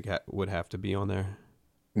record, I think would have to be on there.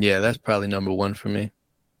 Yeah, that's probably number 1 for me.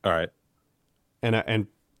 All right. And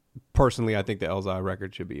personally, I think the Elzai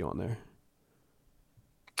record should be on there.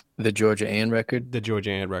 The Georgia Ann record? The Georgia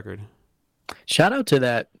Ann record. Shout out to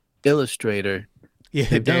that illustrator. Yeah,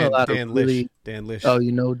 They've done a lot of really... Dan Lish. Oh,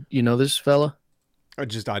 you know this fella?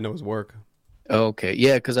 I know his work. Oh, okay.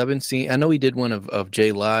 Yeah, because I've been seeing... I know he did one of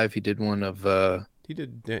J Live. He did one of... He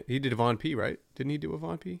did Von P, right? Didn't he do a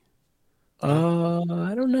Von P? I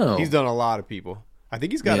don't know. He's done a lot of people. I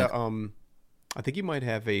think he's got I think he might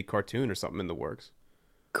have a cartoon or something in the works.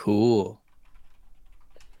 Cool.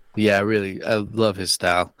 Yeah, I love his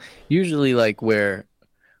style. Usually, like where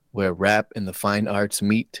rap and the fine arts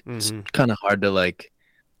meet, it's kind of hard to like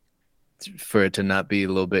for it to not be a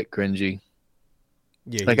little bit cringy.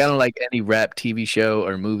 Yeah, like I don't like any rap TV show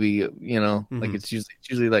or movie. You know, like it's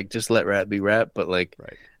usually like just let rap be rap. But like,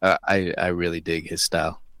 I really dig his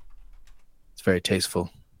style. It's very tasteful.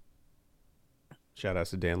 Shout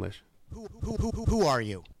outs to Dan Lish. Who are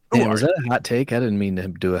you? Man, was that a hot take? I didn't mean to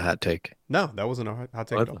do a hot take. No, that wasn't a hot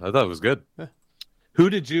take. I thought it was good. Yeah.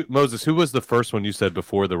 Moses, who was the first one you said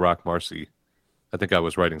before the Rock Marcy? I think I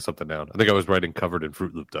was writing something down. I think I was writing Covered in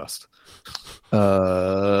Fruit Loop Dust.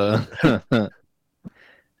 I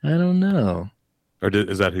don't know. Or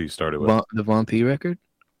is that who you started with? The Von P record?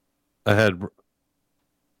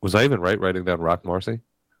 Was I even writing down Rock Marcy?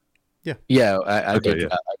 Yeah. I did.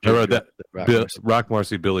 Yeah. I wrote that. Rock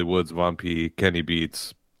Marcy, Billy Woods, Von P, Kenny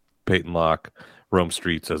Beats, Peyton Locke, Rome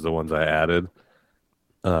Streets as the ones I added.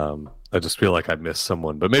 I just feel like I missed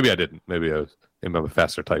someone, but maybe I didn't. Maybe I'm a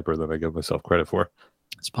faster typer than I give myself credit for.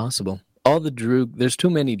 It's possible. All the Droog, there's too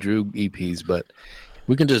many Droog EPs, but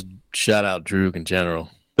we can just shout out Droog in general.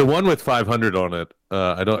 The one with 500 on it,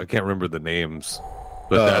 I can't remember the names.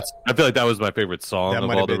 But I feel like that was my favorite song of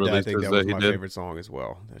all the releases I think that was my did. favorite song as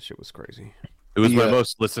well. That shit was crazy. It was my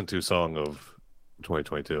most listened to song of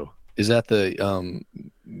 2022. Is that the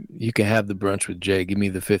You can have the brunch with Jay. Give me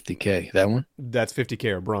the 50K. That one? That's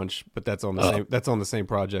 50K or brunch, but that's on the same. That's on the same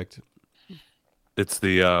project. It's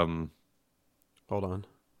the Hold on.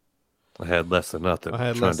 I had less than nothing. I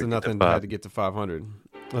had Trying less to than get nothing. to I five. had to get to 500.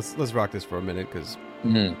 Let's rock this for a minute because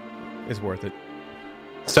it's worth it.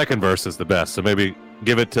 Second verse is the best, so maybe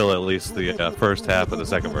give it till at least the first half of the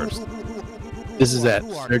second verse. This is that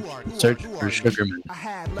search for Sugarman.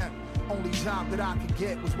 Is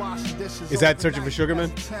that Searching for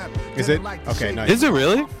Sugarman? Is it? Okay, nice. Is it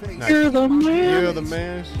really? Nice. You're the man. You're the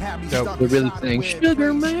man. Dope. We're really saying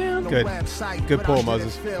Sugarman. Good. Good pull,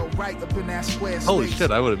 Moses. Holy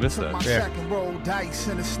shit, I would have missed that. Yeah.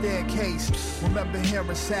 Remember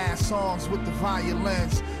hearing sad songs with the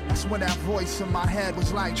violins. That's when that voice in my head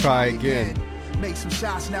was like, Try again. Make some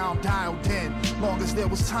shots, now I'm dialed in. Long as there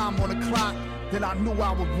was time on the clock, then I knew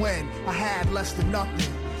I would win. I had less than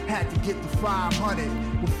nothing. Had to get to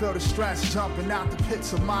 500. Would feel the stress jumping out the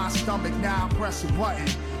pits of my stomach. Now I press a button.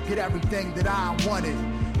 Get everything that I wanted.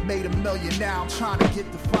 Made $1 million, now I'm trying to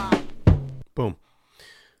get to 5. Boom.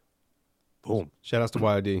 Boom. Shout outs to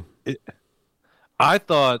YOD.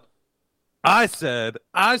 I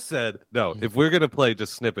said, no, if we're going to play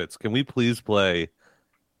just snippets, can we please play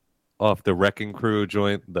off the Wrecking Crew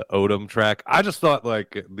joint, the Odom track? I just thought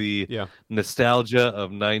like the nostalgia of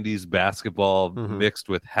 90s basketball mixed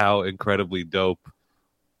with how incredibly dope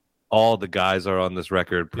all the guys are on this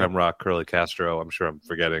record. Premrock, Curly Castro. I'm sure I'm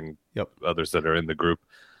forgetting others that are in the group.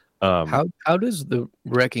 How does the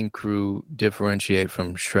Wrecking Crew differentiate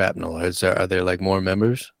from Shrapnel? Are there like more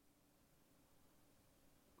members?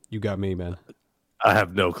 You got me, man. I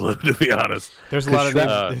have no clue, to be honest. There's a lot of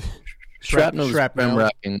names. Shrapnel is Shrapnel. Premrock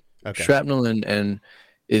and Shrapnel and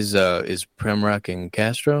is Premrock and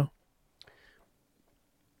Castro.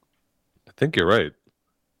 I think you're right.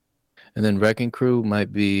 And then Wrecking Crew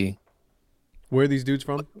might be. Where are these dudes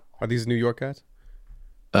from? Are these New York guys?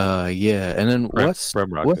 Yeah. And then what's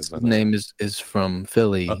his name is from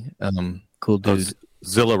Philly? Cool dude.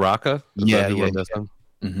 Zilla Rocca? Yeah.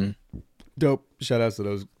 Mm-hmm. Dope. Shout outs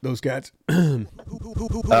to those cats.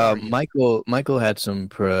 Michael had some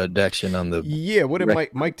production on the. Yeah, what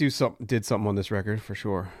did Mike did something on this record for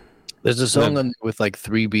sure. There's a song on with like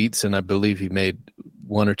 3 beats, and I believe he made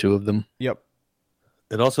 1 or 2 of them. Yep.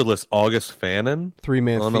 It also lists August Fannin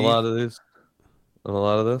 3-man on feed. a lot of these. On a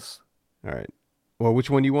lot of this. All right. Well, which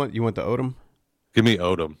one do you want? You want the Odom? Give me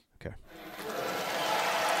Odom. Okay.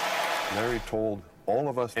 Larry told all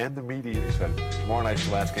of us and the media, he said, tomorrow night's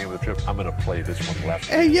the last game of the trip. I'm going to play this one last.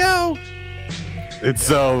 Hey, yo! It's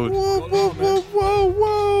so. Whoa, whoa, whoa, whoa,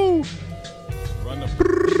 whoa!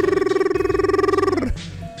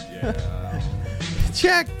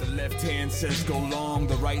 Check. The left hand says go long,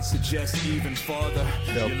 the right suggests even farther.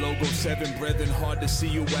 Your logo 7 brethren, hard to see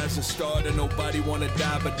you as a starter. Nobody wanna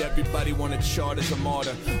die, but everybody wanna chart as a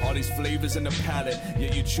martyr. All these flavors in the palate,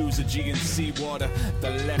 yet you choose a GNC water. The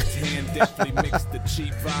left hand deftly mixed the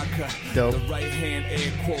cheap vodka. Dope. The right hand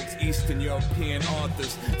air quotes Eastern European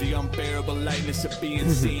authors. The unbearable lightness of being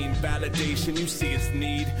seen. Validation, you see its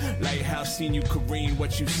need. Lighthouse seen you careen,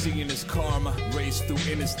 what you see in is karma. Race through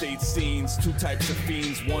interstate scenes, 2 types of fiends.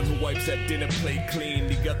 One who wipes that dinner plate clean,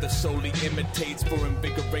 the other solely imitates for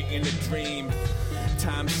invigorating the dream.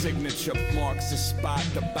 Time signature marks the spot,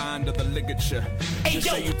 the bind of the ligature. Just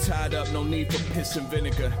say you tied up, no need for piss and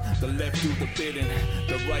vinegar. The left do the bidding,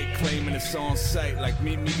 the right claiming it's on sight. Like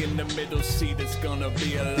meet me in the middle seat, it's gonna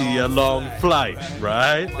be a long flight,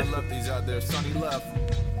 right? My lefties out there, Sonny left.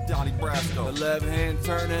 Donnie Brasco. The left hand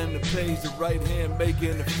turning the page, the right hand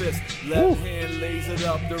making the fist. Left hand lays it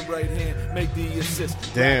up, the right hand make the assist.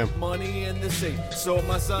 Damn. Black money in the safe, so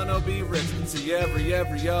my son will be rich. See every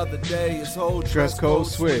other day is whole Dress code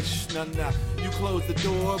switch. Nah, you close the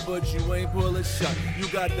door, but you ain't pull it shut. You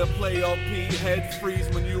got the playoff P, head freeze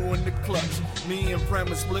when you in the clutch. Me and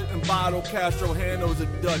Prem splitting bottle, Castro handles a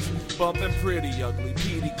Dutch. Bumping pretty ugly,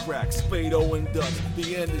 Petey cracks, Spado and Dutch.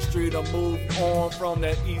 The industry done moved on from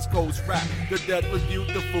that East Coast rap. The death was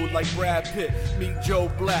beautiful like Brad Pitt. Meet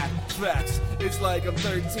Joe Black. Facts. It's like I'm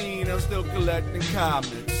 13, I'm still collecting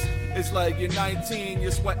comics. It's like you're 19, you're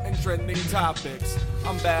sweating trending topics.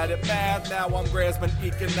 I'm bad at math, now I'm grasping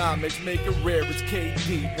economics. Make it rare, it's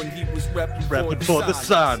KD when he was repping for the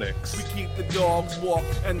Sonics. We keep the dogs walk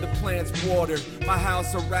and the plants watered. My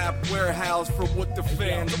house a rap warehouse for what the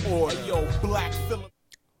fans order. Yo, Black Phillip.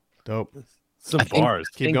 Dope. Some bars.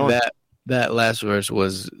 Keep going. That last verse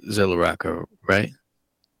was Zilla Rocca, right?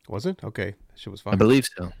 Was it? Okay. That shit was I fine. believe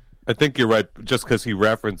so. I think you're right, just because he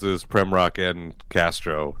references Premrock and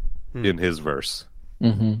Castro in his verse.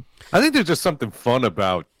 Mm-hmm. I think there's just something fun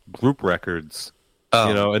about group records Oh,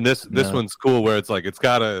 you know, and this no. one's cool where it's like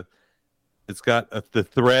the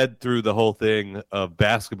thread through the whole thing of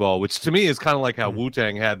basketball, which to me is kind of like how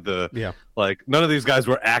Wu-Tang had like none of these guys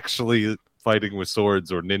were actually fighting with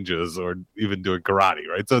swords or ninjas or even doing karate,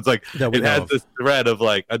 right? So it's like it has this thread of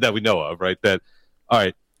like that we know of, right? That all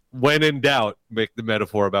right, when in doubt, make the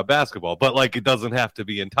metaphor about basketball, but like it doesn't have to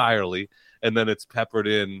be entirely, and then it's peppered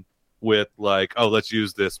in with like, oh, let's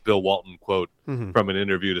use this Bill Walton quote from an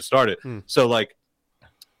interview to start it. So like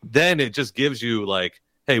then it just gives you like,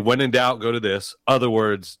 hey, when in doubt, go to this. Other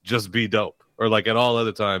words, just be dope. Or like at all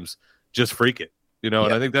other times, just freak it. You know,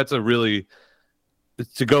 and I think that's a really,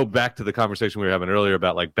 to go back to the conversation we were having earlier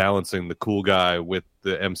about like balancing the cool guy with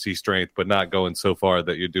the MC strength, but not going so far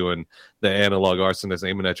that you're doing the analog arsonist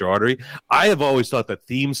aiming at your artery. I have always thought that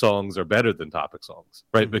theme songs are better than topic songs,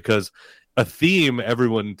 right? Because a theme,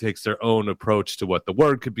 everyone takes their own approach to what the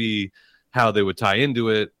word could be, how they would tie into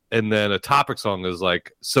it. And then a topic song is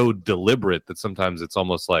like so deliberate that sometimes it's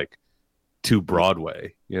almost like too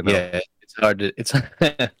Broadway, you know? Yeah, it's hard to, it's,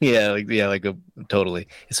 totally.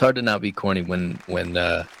 It's hard to not be corny when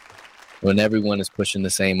everyone is pushing the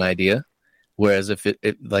same idea. Whereas if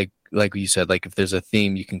it like you said, like if there's a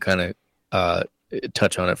theme, you can kind of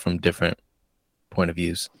touch on it from different point of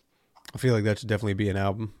views. I feel like that should definitely be an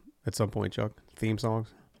album at some point, Chuck. Theme songs.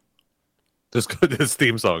 Just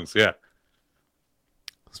theme songs, yeah.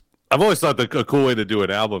 I've always thought that a cool way to do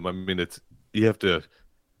an album, I mean, you have to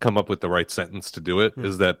come up with the right sentence to do it,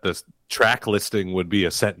 is that this track listing would be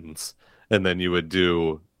a sentence, and then you would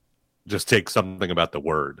just take something about the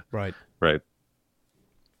word. Right.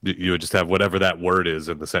 You would just have whatever that word is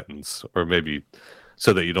in the sentence, or maybe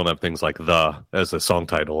so that you don't have things like "the" as a song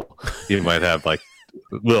title. You might have like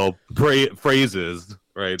little phrases,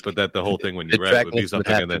 right? But that the whole thing when you read it would be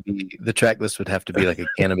something, and then the track list would have to be like a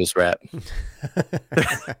cannabis rap.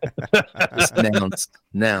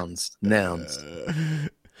 Nouns.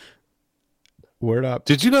 Word up.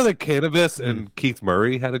 Did you know that Cannabis and Keith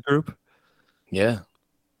Murray had a group? Yeah.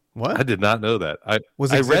 What? I did not know that. I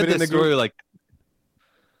Exhibit read in this the story group? like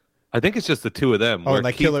I think it's just the two of them. Oh, where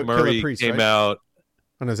like Keith Killer Murray Priest, came right? out.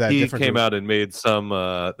 And is that He different came group? out and made some.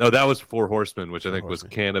 That was Four Horsemen, which I think was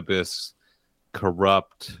Cannabis,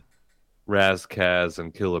 Corrupt, Razkaz,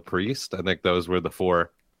 and Killer Priest. I think those were the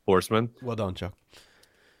Four Horsemen. Well done, Chuck.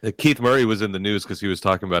 Keith Murray was in the news because he was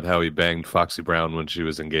talking about how he banged Foxy Brown when she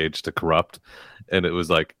was engaged to Corrupt, and it was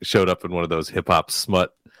like showed up in one of those hip hop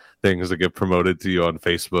smut things that get promoted to you on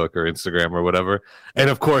Facebook or Instagram or whatever.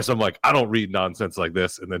 And of course, I'm like, I don't read nonsense like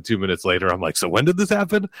this. And then 2 minutes later, I'm like, so when did this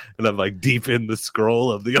happen? And I'm like deep in the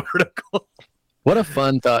scroll of the article. What a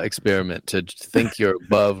fun thought experiment to think you're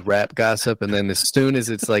above rap gossip, and then as soon as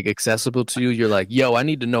it's like accessible to you, you're like, yo, I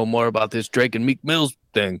need to know more about this Drake and Meek Mills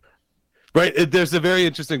thing. Right. There's a very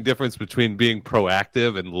interesting difference between being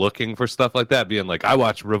proactive and looking for stuff like that, being like, I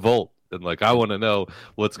watch Revolt and like, I want to know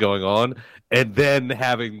what's going on. And then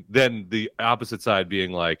having the opposite side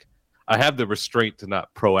being like, I have the restraint to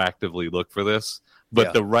not proactively look for this,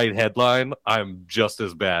 but the right headline, I'm just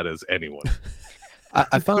as bad as anyone.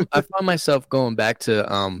 I found myself going back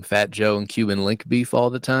to Fat Joe and Cuban Link beef all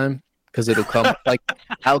the time because it'll come like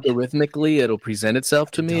algorithmically, it'll present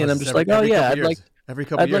itself to me, and I'm just like, oh yeah, every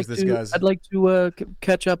couple years, this guy's. I'd like to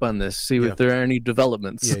catch up on this, see if there are any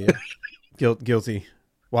developments. Yeah. Guilty.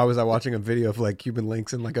 Why was I watching a video of like Cuban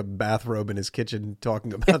Links in like a bathrobe in his kitchen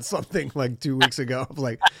talking about something like 2 weeks ago? I'm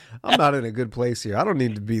like, I'm not in a good place here. I don't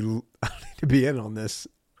need to be in on this.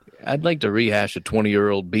 I'd like to rehash a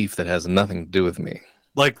 20-year-old beef that has nothing to do with me.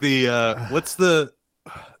 Like the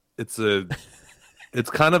it's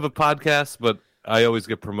kind of a podcast, but I always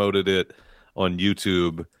get promoted it on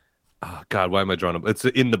YouTube. Oh God, why am I drawing up? It's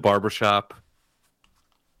In the Barbershop.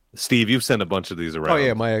 Steve, you've sent a bunch of these around. Oh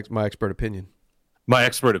yeah, my expert opinion. My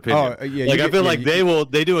expert opinion. Oh, yeah, like I feel like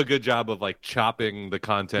they do a good job of like chopping the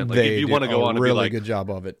content. Like if you want to go on and really be like, good job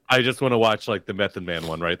of it. I just want to watch like the Method Man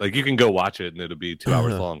one, right? Like you can go watch it and it'll be 2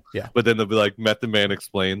 hours long. Yeah. But then they'll be like Method Man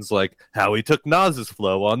explains like how he took Nas's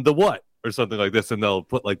flow on the what or something like this, and they'll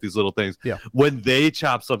put like these little things. Yeah. When they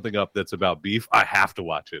chop something up that's about beef, I have to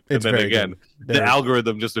watch it. It's and then very again, good. the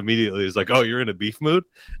algorithm just immediately is like, oh, you're in a beef mood,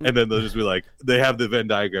 and then they'll just be like, they have the Venn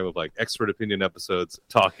diagram of like expert opinion episodes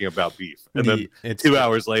talking about beef, and then 2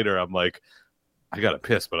 hours later, I'm like, I gotta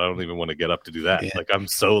piss, but I don't even want to get up to do that. Yeah. Like I'm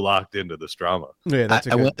so locked into this drama. Yeah, that's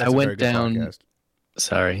a good, I went down. podcast.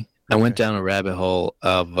 Sorry, I went down a rabbit hole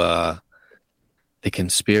of the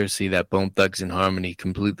conspiracy that Bone Thugs and Harmony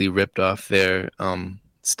completely ripped off their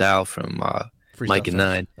style from Mike and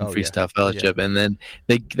Nine and Freestyle Fellowship, and then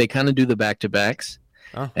they kind of do the back to backs,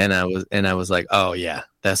 and I was like, oh yeah,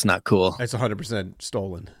 that's not cool. That's 100%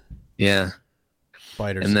 stolen. Yeah,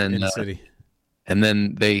 Spiders And then, in the city. And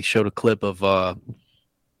then they showed a clip of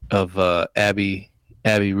Abby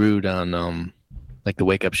Rude on like the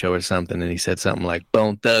Wake Up Show or something, and he said something like,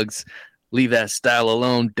 "Bone Thugs, leave that style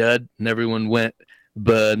alone, dud." And everyone went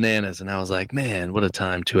bananas, and I was like, man, what a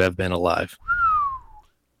time to have been alive.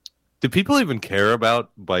 Do people even care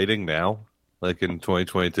about biting now, like in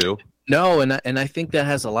 2022? No, and I think that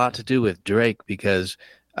has a lot to do with Drake, because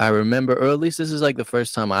I remember, or at least this is like the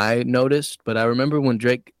first time I noticed, but I remember when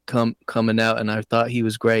Drake coming out, and I thought he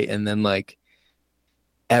was great, and then like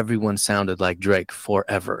everyone sounded like Drake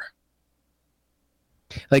forever.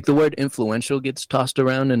 Like the word influential gets tossed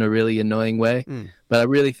around in a really annoying way, but I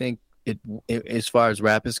really think it, as far as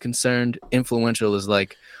rap is concerned, influential is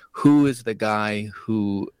like, who is the guy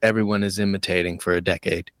who everyone is imitating for a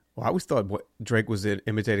decade? Well, I always thought Drake was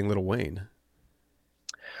imitating Lil Wayne.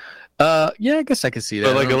 Yeah, I guess I could see that.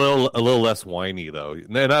 But like a little less whiny though,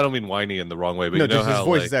 and I don't mean whiny in the wrong way, but No, you know just his how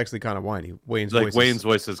voice is actually kind of whiny. Wayne's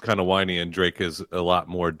voice is kind of whiny, and Drake is a lot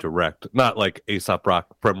more direct. Not like Aesop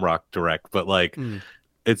Rock, Prem Rock direct, but like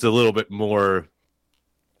it's a little bit more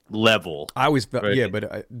level. I always felt, right? yeah,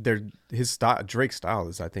 but his style, Drake's style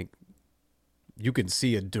is, I think, you can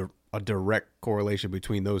see a direct correlation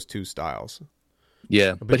between those two styles.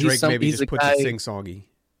 Yeah, but Drake maybe he's just puts it sing-songy.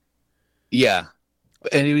 Yeah,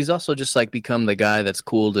 and he's also just like become the guy that's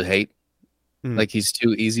cool to hate. Like he's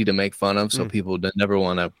too easy to make fun of, so people never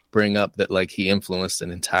want to bring up that like he influenced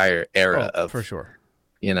an entire era of, for sure.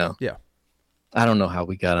 You know, yeah. I don't know how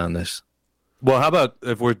we got on this. Well, how about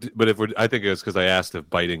if we're I think it's because I asked if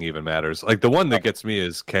biting even matters. Like the one that gets me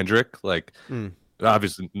is Kendrick. Like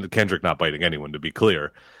obviously Kendrick not biting anyone, to be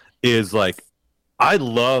clear, is like, I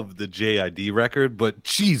love the JID record, but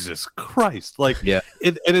Jesus Christ, like, and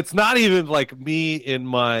it's not even like me in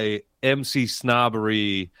my MC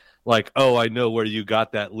snobbery, like, oh, I know where you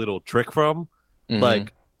got that little trick from.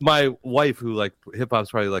 Like my wife, who like hip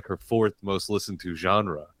hop's probably like her fourth most listened to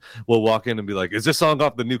genre, will walk in and be like, "Is this song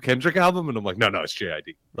off the new Kendrick album?" And I'm like, "No, it's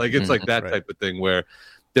JID." Like it's like that type of thing where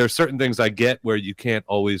there are certain things I get where you can't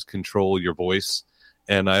always control your voice.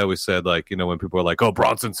 And I always said, like, you know, when people are like, "Oh,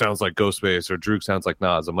 Bronson sounds like Ghostface," or "Droog sounds like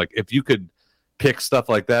Nas," I'm like, if you could pick stuff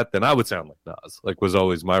like that, then I would sound like Nas. Like was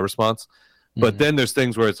always my response. But then there's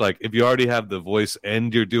things where it's like, if you already have the voice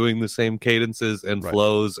and you're doing the same cadences and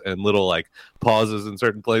flows and little like pauses in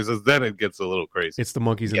certain places, then it gets a little crazy. It's the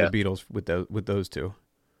Monkees and the Beatles with those two.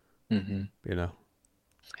 You know,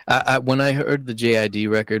 I when I heard the JID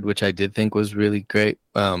record, which I did think was really great,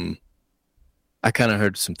 I kind of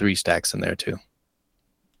heard some 3 Stacks in there too.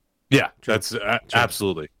 Yeah, that's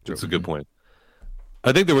absolutely. That's a good point.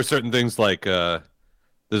 I think there were certain things like there's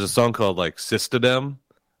a song called like System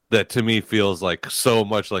that to me feels like so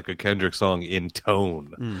much like a Kendrick song in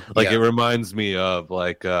tone. It reminds me of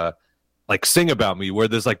like Sing About Me, where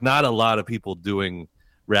there's like not a lot of people doing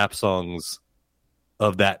rap songs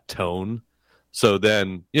of that tone. So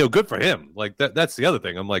then, you know, good for him. Like that's the other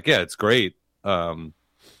thing. I'm like, yeah, it's great to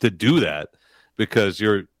do that, because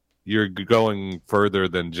you're going further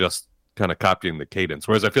than just kind of copying the cadence.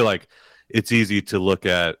 Whereas I feel like it's easy to look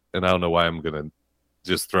at, and I don't know why I'm going to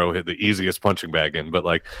just throw the easiest punching bag in, but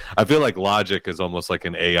like I feel like Logic is almost like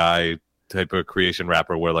an AI type of creation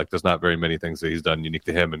rapper where like there's not very many things that he's done unique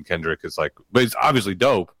to him, and Kendrick is like, but it's obviously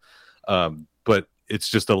dope, but it's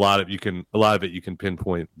just a lot of it you can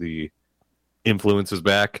pinpoint the influences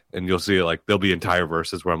back, and you'll see like there'll be entire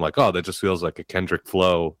verses where I'm like, oh, that just feels like a Kendrick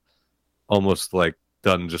flow, almost like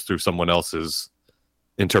done just through someone else's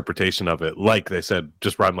interpretation of it. Like they said,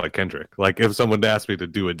 just rhyme like Kendrick. Like if someone asked me to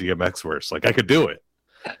do a DMX verse, like I could do it.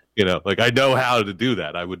 You know, like I know how to do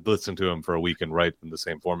that. I would listen to him for a week and write in the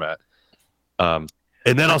same format. And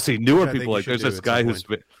then I'll see newer people. Like there's this guy who's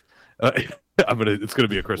it's gonna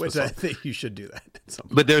be a Christmas song. I think you should do that.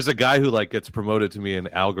 But there's a guy who like gets promoted to me in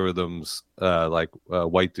algorithms,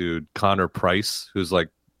 white dude Connor Price, who's like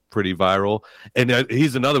pretty viral, and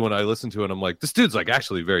he's another one I listen to, and I'm like, this dude's like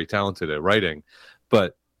actually very talented at writing.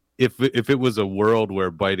 But if it was a world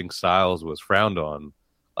where biting styles was frowned on,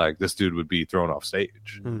 like this dude would be thrown off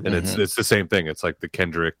stage. And it's the same thing. It's like the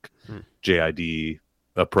Kendrick JID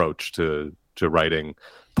approach to writing,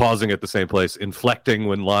 pausing at the same place, inflecting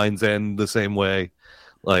when lines end the same way.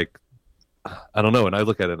 Like I don't know. And I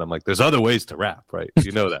look at it and I'm like, there's other ways to rap, right?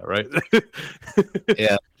 You know that, right?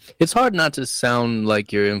 Yeah. It's hard not to sound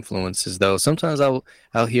like your influences, though. Sometimes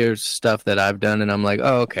I'll hear stuff that I've done and I'm like,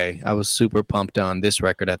 oh, okay, I was super pumped on this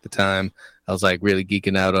record at the time. I was like really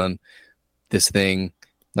geeking out on this thing.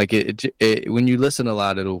 Like it when you listen a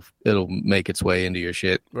lot, it'll make its way into your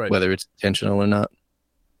shit, whether it's intentional or not,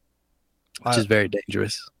 which is very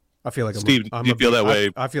dangerous. I feel like Steve, I'm do you a feel beat- that way?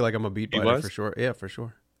 I feel like I'm a beat biter beat-wise? for sure. Yeah, for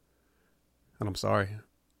sure. And I'm sorry.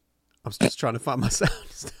 I'm just trying to find my sound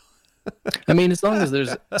still. I mean, as long as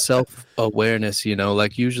there's self-awareness,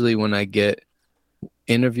 like usually when I get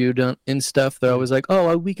interviewed in stuff, they're always like,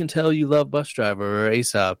 oh, we can tell you love Bus Driver or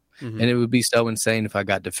Aesop. Mhm. And it would be so insane if I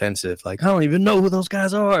got defensive. Like, I don't even know who those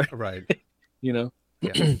guys are. Right. Yeah.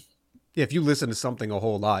 Yeah, if you listen to something a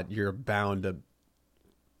whole lot, you're bound to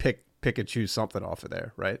pick and choose something off of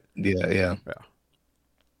there, right? Yeah. Yeah.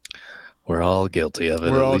 We're all guilty of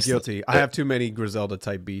it. We're at all least. guilty. I have too many Griselda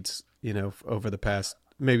type beats, over the past,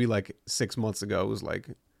 maybe like 6 months ago, it was like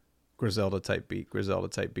Griselda type beat.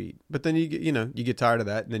 But then you get tired of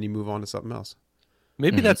that and then you move on to something else.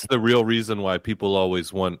 Maybe that's the real reason why people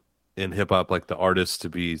always want in hip hop, like the artists to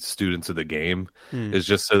be students of the game, is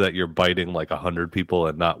just so that you're biting like 100 people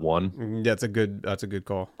and not one. That's a good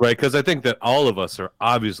call. Right, because I think that all of us are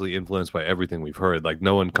obviously influenced by everything we've heard. Like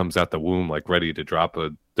no one comes out the womb like ready to drop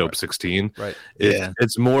a dope 16. Right.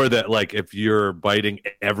 It's more that like if you're biting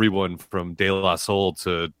everyone from De La Soul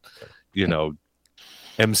to,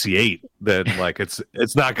 MC8, then like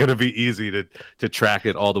it's not going to be easy to track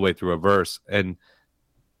it all the way through a verse. And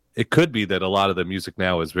it could be that a lot of the music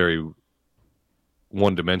now is very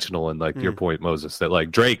one-dimensional, and like your point, Moses, that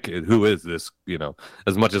like Drake, who is this,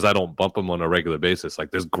 as much as I don't bump him on a regular basis,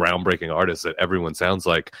 like this groundbreaking artist that everyone sounds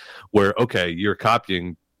like, where okay, you're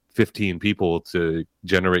copying 15 people to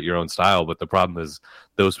generate your own style, but the problem is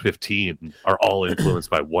those 15 are all influenced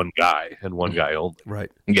by one guy and one guy only.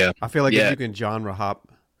 Right. Yeah. I feel like if you can genre hop.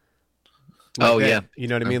 Oh, that, yeah. You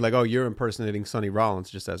know what I mean? Like, oh, you're impersonating Sonny Rollins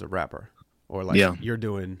just as a rapper. Or like you're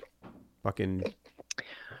doing fucking.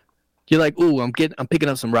 You're like, ooh, I'm picking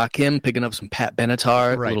up some Rakim, picking up some Pat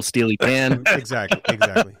Benatar, Right. little Steely Dan.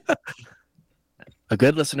 Exactly. A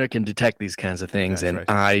good listener can detect these kinds of things, That's and right.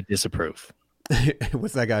 I disapprove.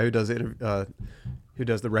 What's that guy who does it? Who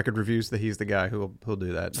does the record reviews? That he's the guy who'll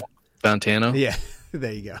do that. Fontano? Yeah,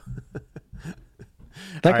 there you go.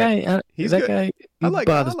 That All guy, right. He's that good. guy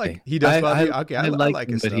bothers me. He does bother you? Okay, I like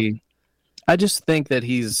him, his but stuff. I just think that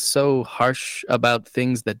he's so harsh about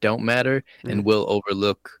things that don't matter and will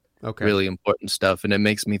overlook Okay. really important stuff. And it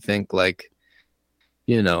makes me think like,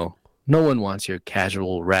 no one wants your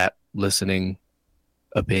casual rap listening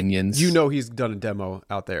opinions. He's done a demo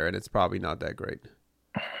out there, and it's probably not that great,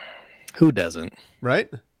 Who doesn't? right?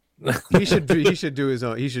 He should do his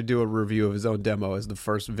own. He should do a review of his own demo as the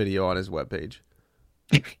first video on his webpage.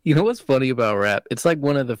 You know what's funny about rap? It's like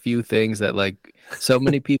one of the few things that like so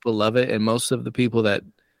many people love it, and most of the people that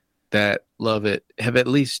love it have at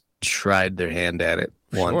least tried their hand at it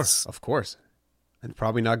once. Sure, of course, and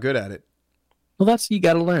probably not good at it. Well, you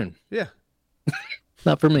got to learn. Yeah.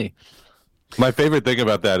 Not for me. My favorite thing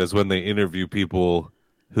about that is when they interview people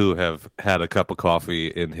who have had a cup of coffee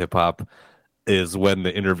in hip hop, is when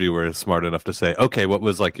the interviewer is smart enough to say, okay, what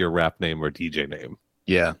was like your rap name or DJ name?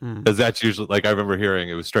 Yeah. Because that's usually like, I remember hearing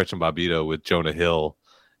it was Stretch and Bobbito with Jonah Hill,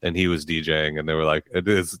 and he was DJing, and they were like,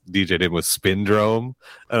 his DJ name was Spindrome.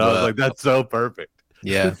 And I was like, that's so perfect.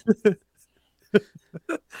 Yeah.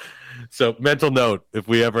 So mental note, if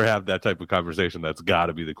we ever have that type of conversation, that's got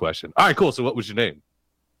to be the question. All right, cool. So what was your name?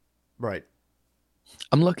 Right.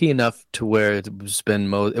 I'm lucky enough to where it's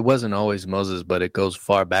been it wasn't always Moses, but it goes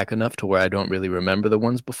far back enough to where I don't really remember the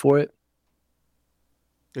ones before it.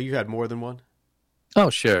 So you had more than one? Oh,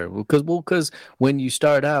 sure. Because when you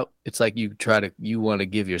start out, it's like you want to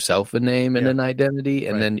give yourself a name and an identity,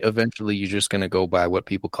 and then eventually you're just going to go by what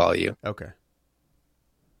people call you. Okay.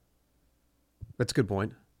 That's a good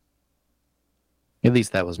point. At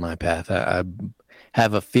least that was my path. I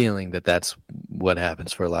have a feeling that that's what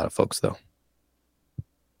happens for a lot of folks, though.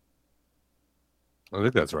 I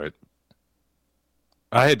think that's right.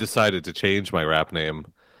 I had decided to change my rap name,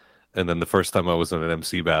 and then the first time I was in an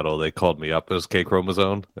MC battle, they called me up as K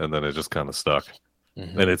Chromosome, and then it just kind of stuck.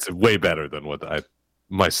 Mm-hmm. And it's way better than what I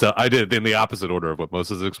did in the opposite order of what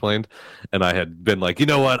Moses explained, and I had been like, you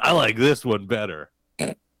know what, I like this one better.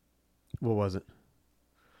 What was it?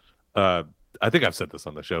 I think I've said this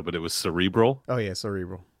on the show, but it was Cerebral. Oh yeah,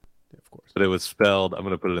 Cerebral. Yeah, of course. But it was spelled, I'm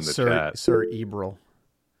going to put it in the chat. Cerebral.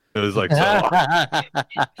 It was like so.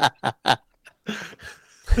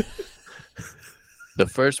 The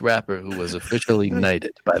first rapper who was officially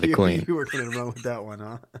knighted by the queen. You were going to run with that one,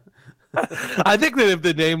 huh? I think that if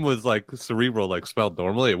the name was like Cerebral, like spelled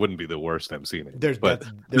normally, it wouldn't be the worst MC name. There's but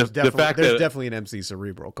definitely an MC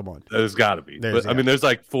Cerebral. Come on. There's got to be. But, I mean, there's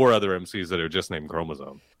like 4 other MCs that are just named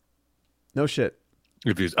Chromosome. No shit.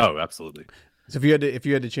 Absolutely. So if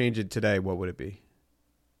you had to change it today, what would it be?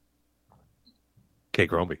 K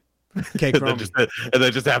Chromie. K and Chromie.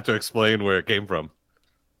 then just have to explain where it came from.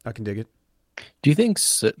 I can dig it. Do you think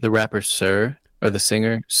the rapper Sir or the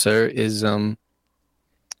singer Sir is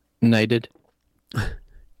knighted? I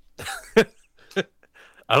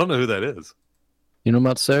don't know who that is. You know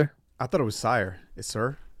about Sir? I thought it was Sire. Is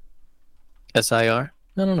Sir? SIR?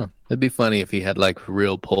 I don't know. It'd be funny if he had like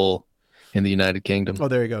real pull in the United Kingdom. Oh,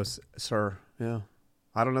 there he goes, Sir. Yeah,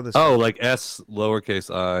 I don't know this. Oh, like S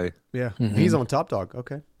lowercase I. yeah, he's on Top Dog.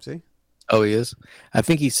 Okay, see. Oh, he is. I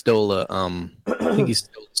think he stole a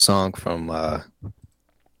song from All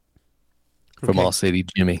City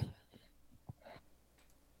Jimmy.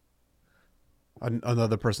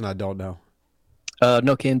 Another person I don't know.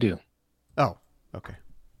 No Can Do. Oh, okay.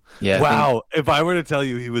 Yeah. Wow. If I were to tell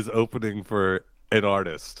you he was opening for an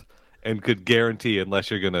artist and could guarantee, unless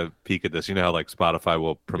you're going to peek at this, you know how like Spotify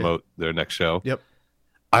will promote their next show? Yep.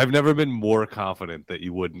 I've never been more confident that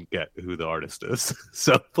you wouldn't get who the artist is.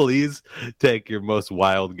 So please take your most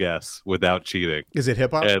wild guess without cheating. Is it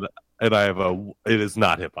hip hop? And I have it is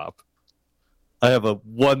not hip hop. I have a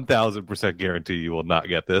 1,000% guarantee you will not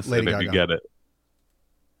get this. Lady and if Gaga. you get it,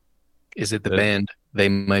 Is it the band They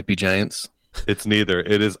Might Be Giants? it's neither.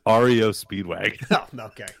 It is REO Speedwagon. Oh,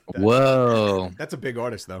 okay. Whoa. That's a big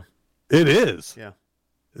artist, though. It is. Yeah.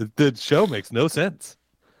 The show makes no sense.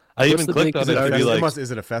 I What's even the clicked big- on it to be like,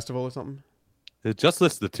 Is it a festival or something? it just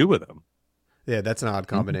lists the two of them. Yeah, that's an odd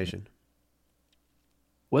combination.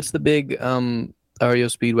 What's the big REO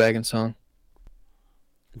Speedwagon song?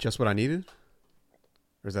 Just What I Needed?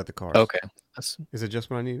 Or is that the Cars? Okay. Is it Just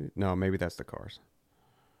What I Needed? No, maybe that's the Cars.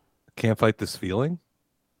 Can't Fight This Feeling?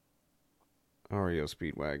 REO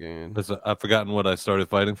Speedwagon. I've forgotten what I started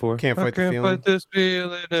fighting for. Can't Fight the Can't Feeling? fight this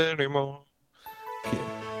feeling anymore.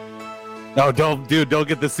 No, don't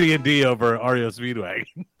get the C&D over REO Speedwagon.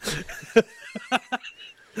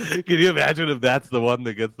 Can you imagine if that's the one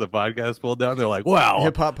that gets the podcast pulled down? They're like, wow,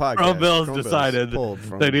 Hip Hop Podcast. Chrome Bills Chrome Bills decided pulled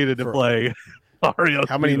from- they needed to for- play REO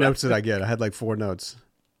How many Speedwagon. notes did I get? I had like 4 notes.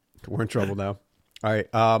 We're in trouble now. All right.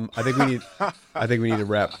 I think we need a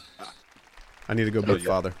wrap. I need to go Big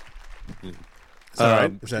Father. Is that all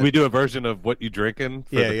right? Is that- We do a version of what you drinking.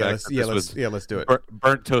 For the fact that this was let's do it.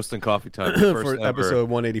 Burnt toast and coffee time. For First ever, episode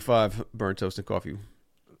 185, Burnt Toast and Coffee.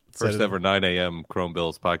 first Set it- ever 9 a.m. Chrome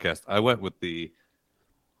Bills podcast. I went with the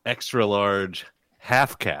extra large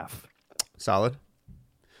half calf Solid.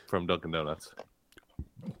 from Dunkin' Donuts.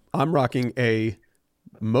 I'm rocking a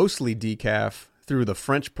mostly decaf through the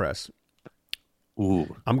French press.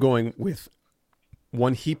 Ooh, I'm going with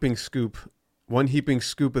one heaping scoop of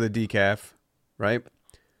the decaf, right?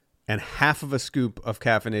 And half of a scoop of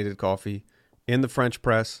caffeinated coffee in the French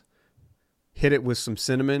press. Hit it with some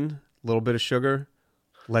cinnamon, a little bit of sugar.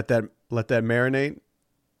 Let that marinate.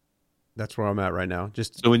 That's where I'm at right now.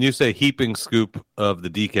 Just so when you say heaping scoop of the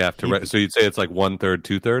decaf, so you'd say it's like 1/3,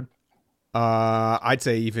 2/3, I'd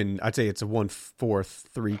say it's a 1/4,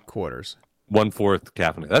 3/4. 1/4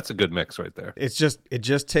 caffeinated. That's a good mix right there. It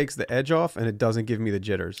just takes the edge off and it doesn't give me the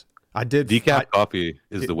jitters. Decaf coffee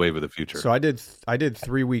is the wave of the future. So I did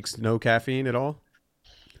 3 weeks no caffeine at all.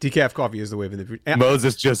 Decaf coffee is the wave of the future.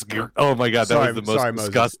 Moses just, oh my God, that Sorry- was the most sorry, Moses.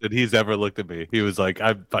 disgusted he's ever looked at me. He was like,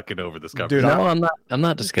 I'm fucking over this company. Dude, No, I'm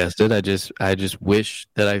not disgusted. I just wish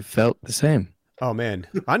that I felt the same. Oh man,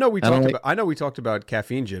 I know we talked about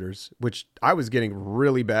caffeine jitters, which I was getting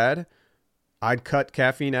really bad. I'd cut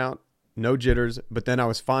caffeine out, no jitters, but then I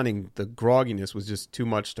was finding the grogginess was just too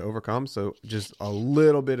much to overcome. So just a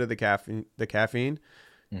little bit of the caffeine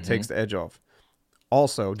takes the edge off.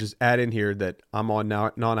 Also, just add in here that I'm on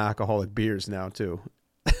now non-alcoholic beers now too.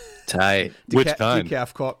 Tight. Which kind?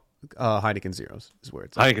 Decaf Heineken Zeros is where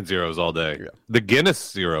it's at. Heineken Zeros all day. Yeah. The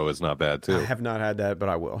Guinness Zero is not bad too. I have not had that, but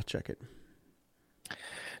I will check it.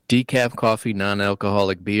 Decaf coffee,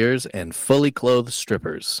 non-alcoholic beers, and fully clothed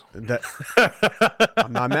strippers.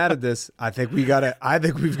 I'm not mad at this. I think we've got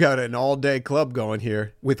an all-day club going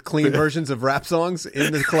here with clean versions of rap songs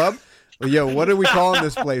in the club. Yo, what are we calling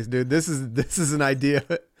this place, dude? This is an idea.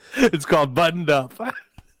 It's called Buttoned Up.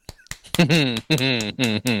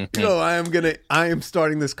 Yo, I am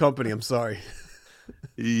starting this company. I'm sorry.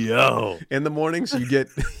 Yo. In the mornings, you get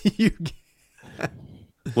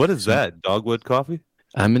What is that? Dogwood coffee?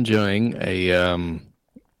 I'm enjoying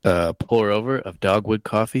a pour over of Dogwood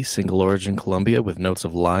coffee, single origin Colombia with notes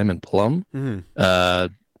of lime and plum.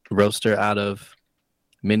 Roaster out of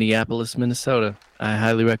Minneapolis, Minnesota. I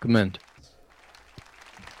highly recommend.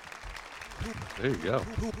 There you go.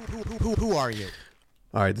 Who are you?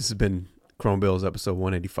 All right, this has been Chrome Bills episode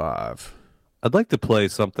 185. I'd like to play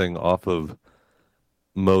something off of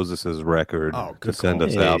Moses's record Oh, to good send call.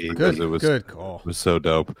 us out Hey, because it was Good call. so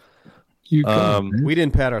dope. You We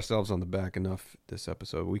didn't pat ourselves on the back enough this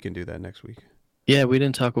episode. We can do that next week. Yeah, we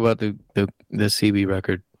didn't talk about the CB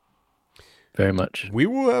record very much. We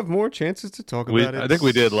will have more chances to talk about it. I think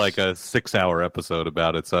we did like a 6-hour episode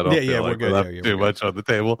about it, so I don't feel like we're good. we'll have too much on the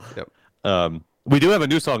table. Yep. We do have a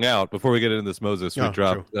new song out. Before we get into this, Moses, we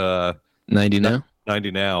dropped 90 Now?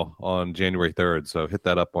 90 Now on January 3rd, so hit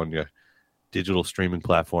that up on your digital streaming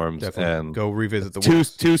platforms. Definitely. And go revisit the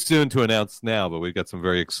too soon to announce now, but we've got some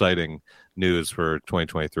very exciting news for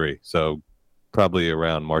 2023. So probably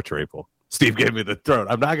around March or April. Steve gave me the throat.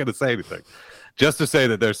 I'm not going to say anything. Just to say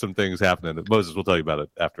that there's some things happening that Moses will tell you about it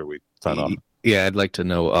after we sign off. Yeah, I'd like to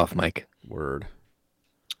know off mic. Word.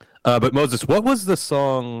 But Moses, what was the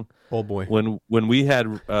song Old Boy when we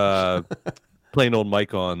had Plain Old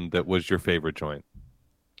Mike on that was your favorite joint?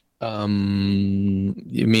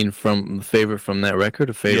 You mean from favorite from that record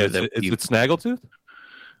or favorite? Yeah, is it Snaggletooth?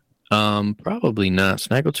 Probably not.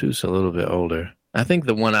 Snaggletooth's a little bit older. I think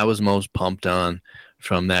the one I was most pumped on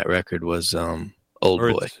from that record was Old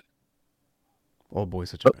Boy. Old Boy's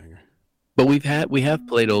such a banger. But we have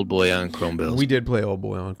played Old Boy on Chrome Bills. We did play Old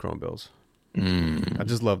Boy on Chrome Bills. I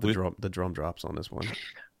just love the drum drops on this one.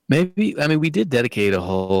 Maybe we did dedicate a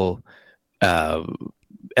whole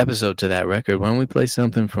episode to that record. Why don't we play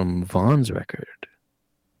something from Vaughn's record?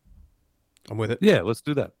 I'm with it. Yeah, let's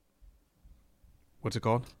do that. What's it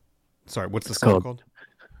called? Sorry, what's the song called?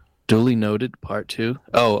 Duly Noted Part 2.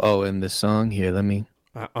 Oh, and the song here, let me...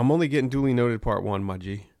 I'm only getting Duly Noted Part 1, my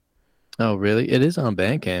G. Oh, really? It is on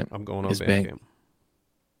Bandcamp. I'm going on Bandcamp.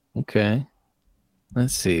 Okay.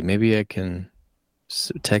 Let's see. Maybe I can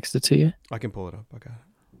text it to you? I can pull it up. I got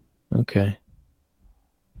it. Okay.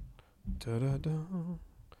 Da-da-da.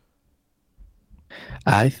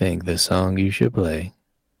 I think the song you should play...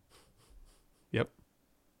 Yep.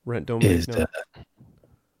 Rent Don't Make No.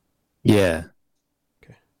 Yeah.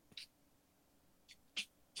 Okay.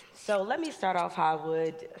 So let me start off how I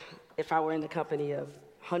would if I were in the company of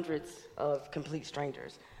hundreds of complete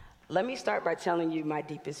strangers. Let me start by telling you my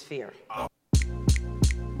deepest fear. Oh,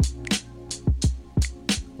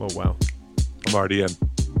 wow. I'm already in.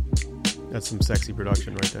 That's some sexy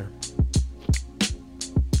production right there.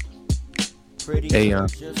 Pretty hey,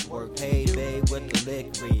 just work, hey babe, with the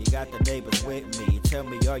liquor. Got the neighbors with me. Tell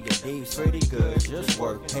me, are your deeds pretty good? Just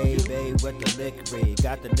work, hey babe, with the liquor.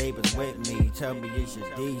 Got the neighbors with me. Tell me, is your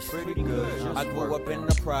deeds pretty good? I grew up in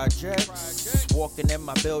the projects, walking in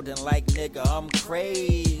my building like nigga, I'm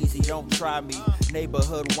crazy. Don't try me,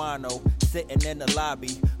 neighborhood wino, sitting in the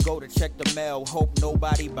lobby. Go to check the mail, hope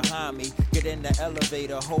nobody behind me. Get in the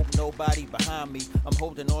elevator, hope nobody behind me. I'm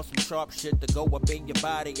holding on some sharp shit to go up in your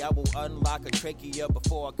body. I will unlock a trachea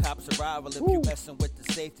before a cop's arrival. If you messing with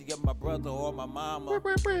the safety of my brother or my mama.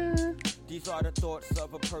 These are the thoughts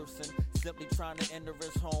of a person simply trying to enter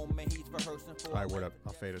his home, and he's rehearsing for. All right, word up.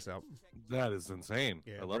 I'll fade us out. That is insane.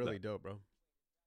 Yeah, I love really that. dope, bro.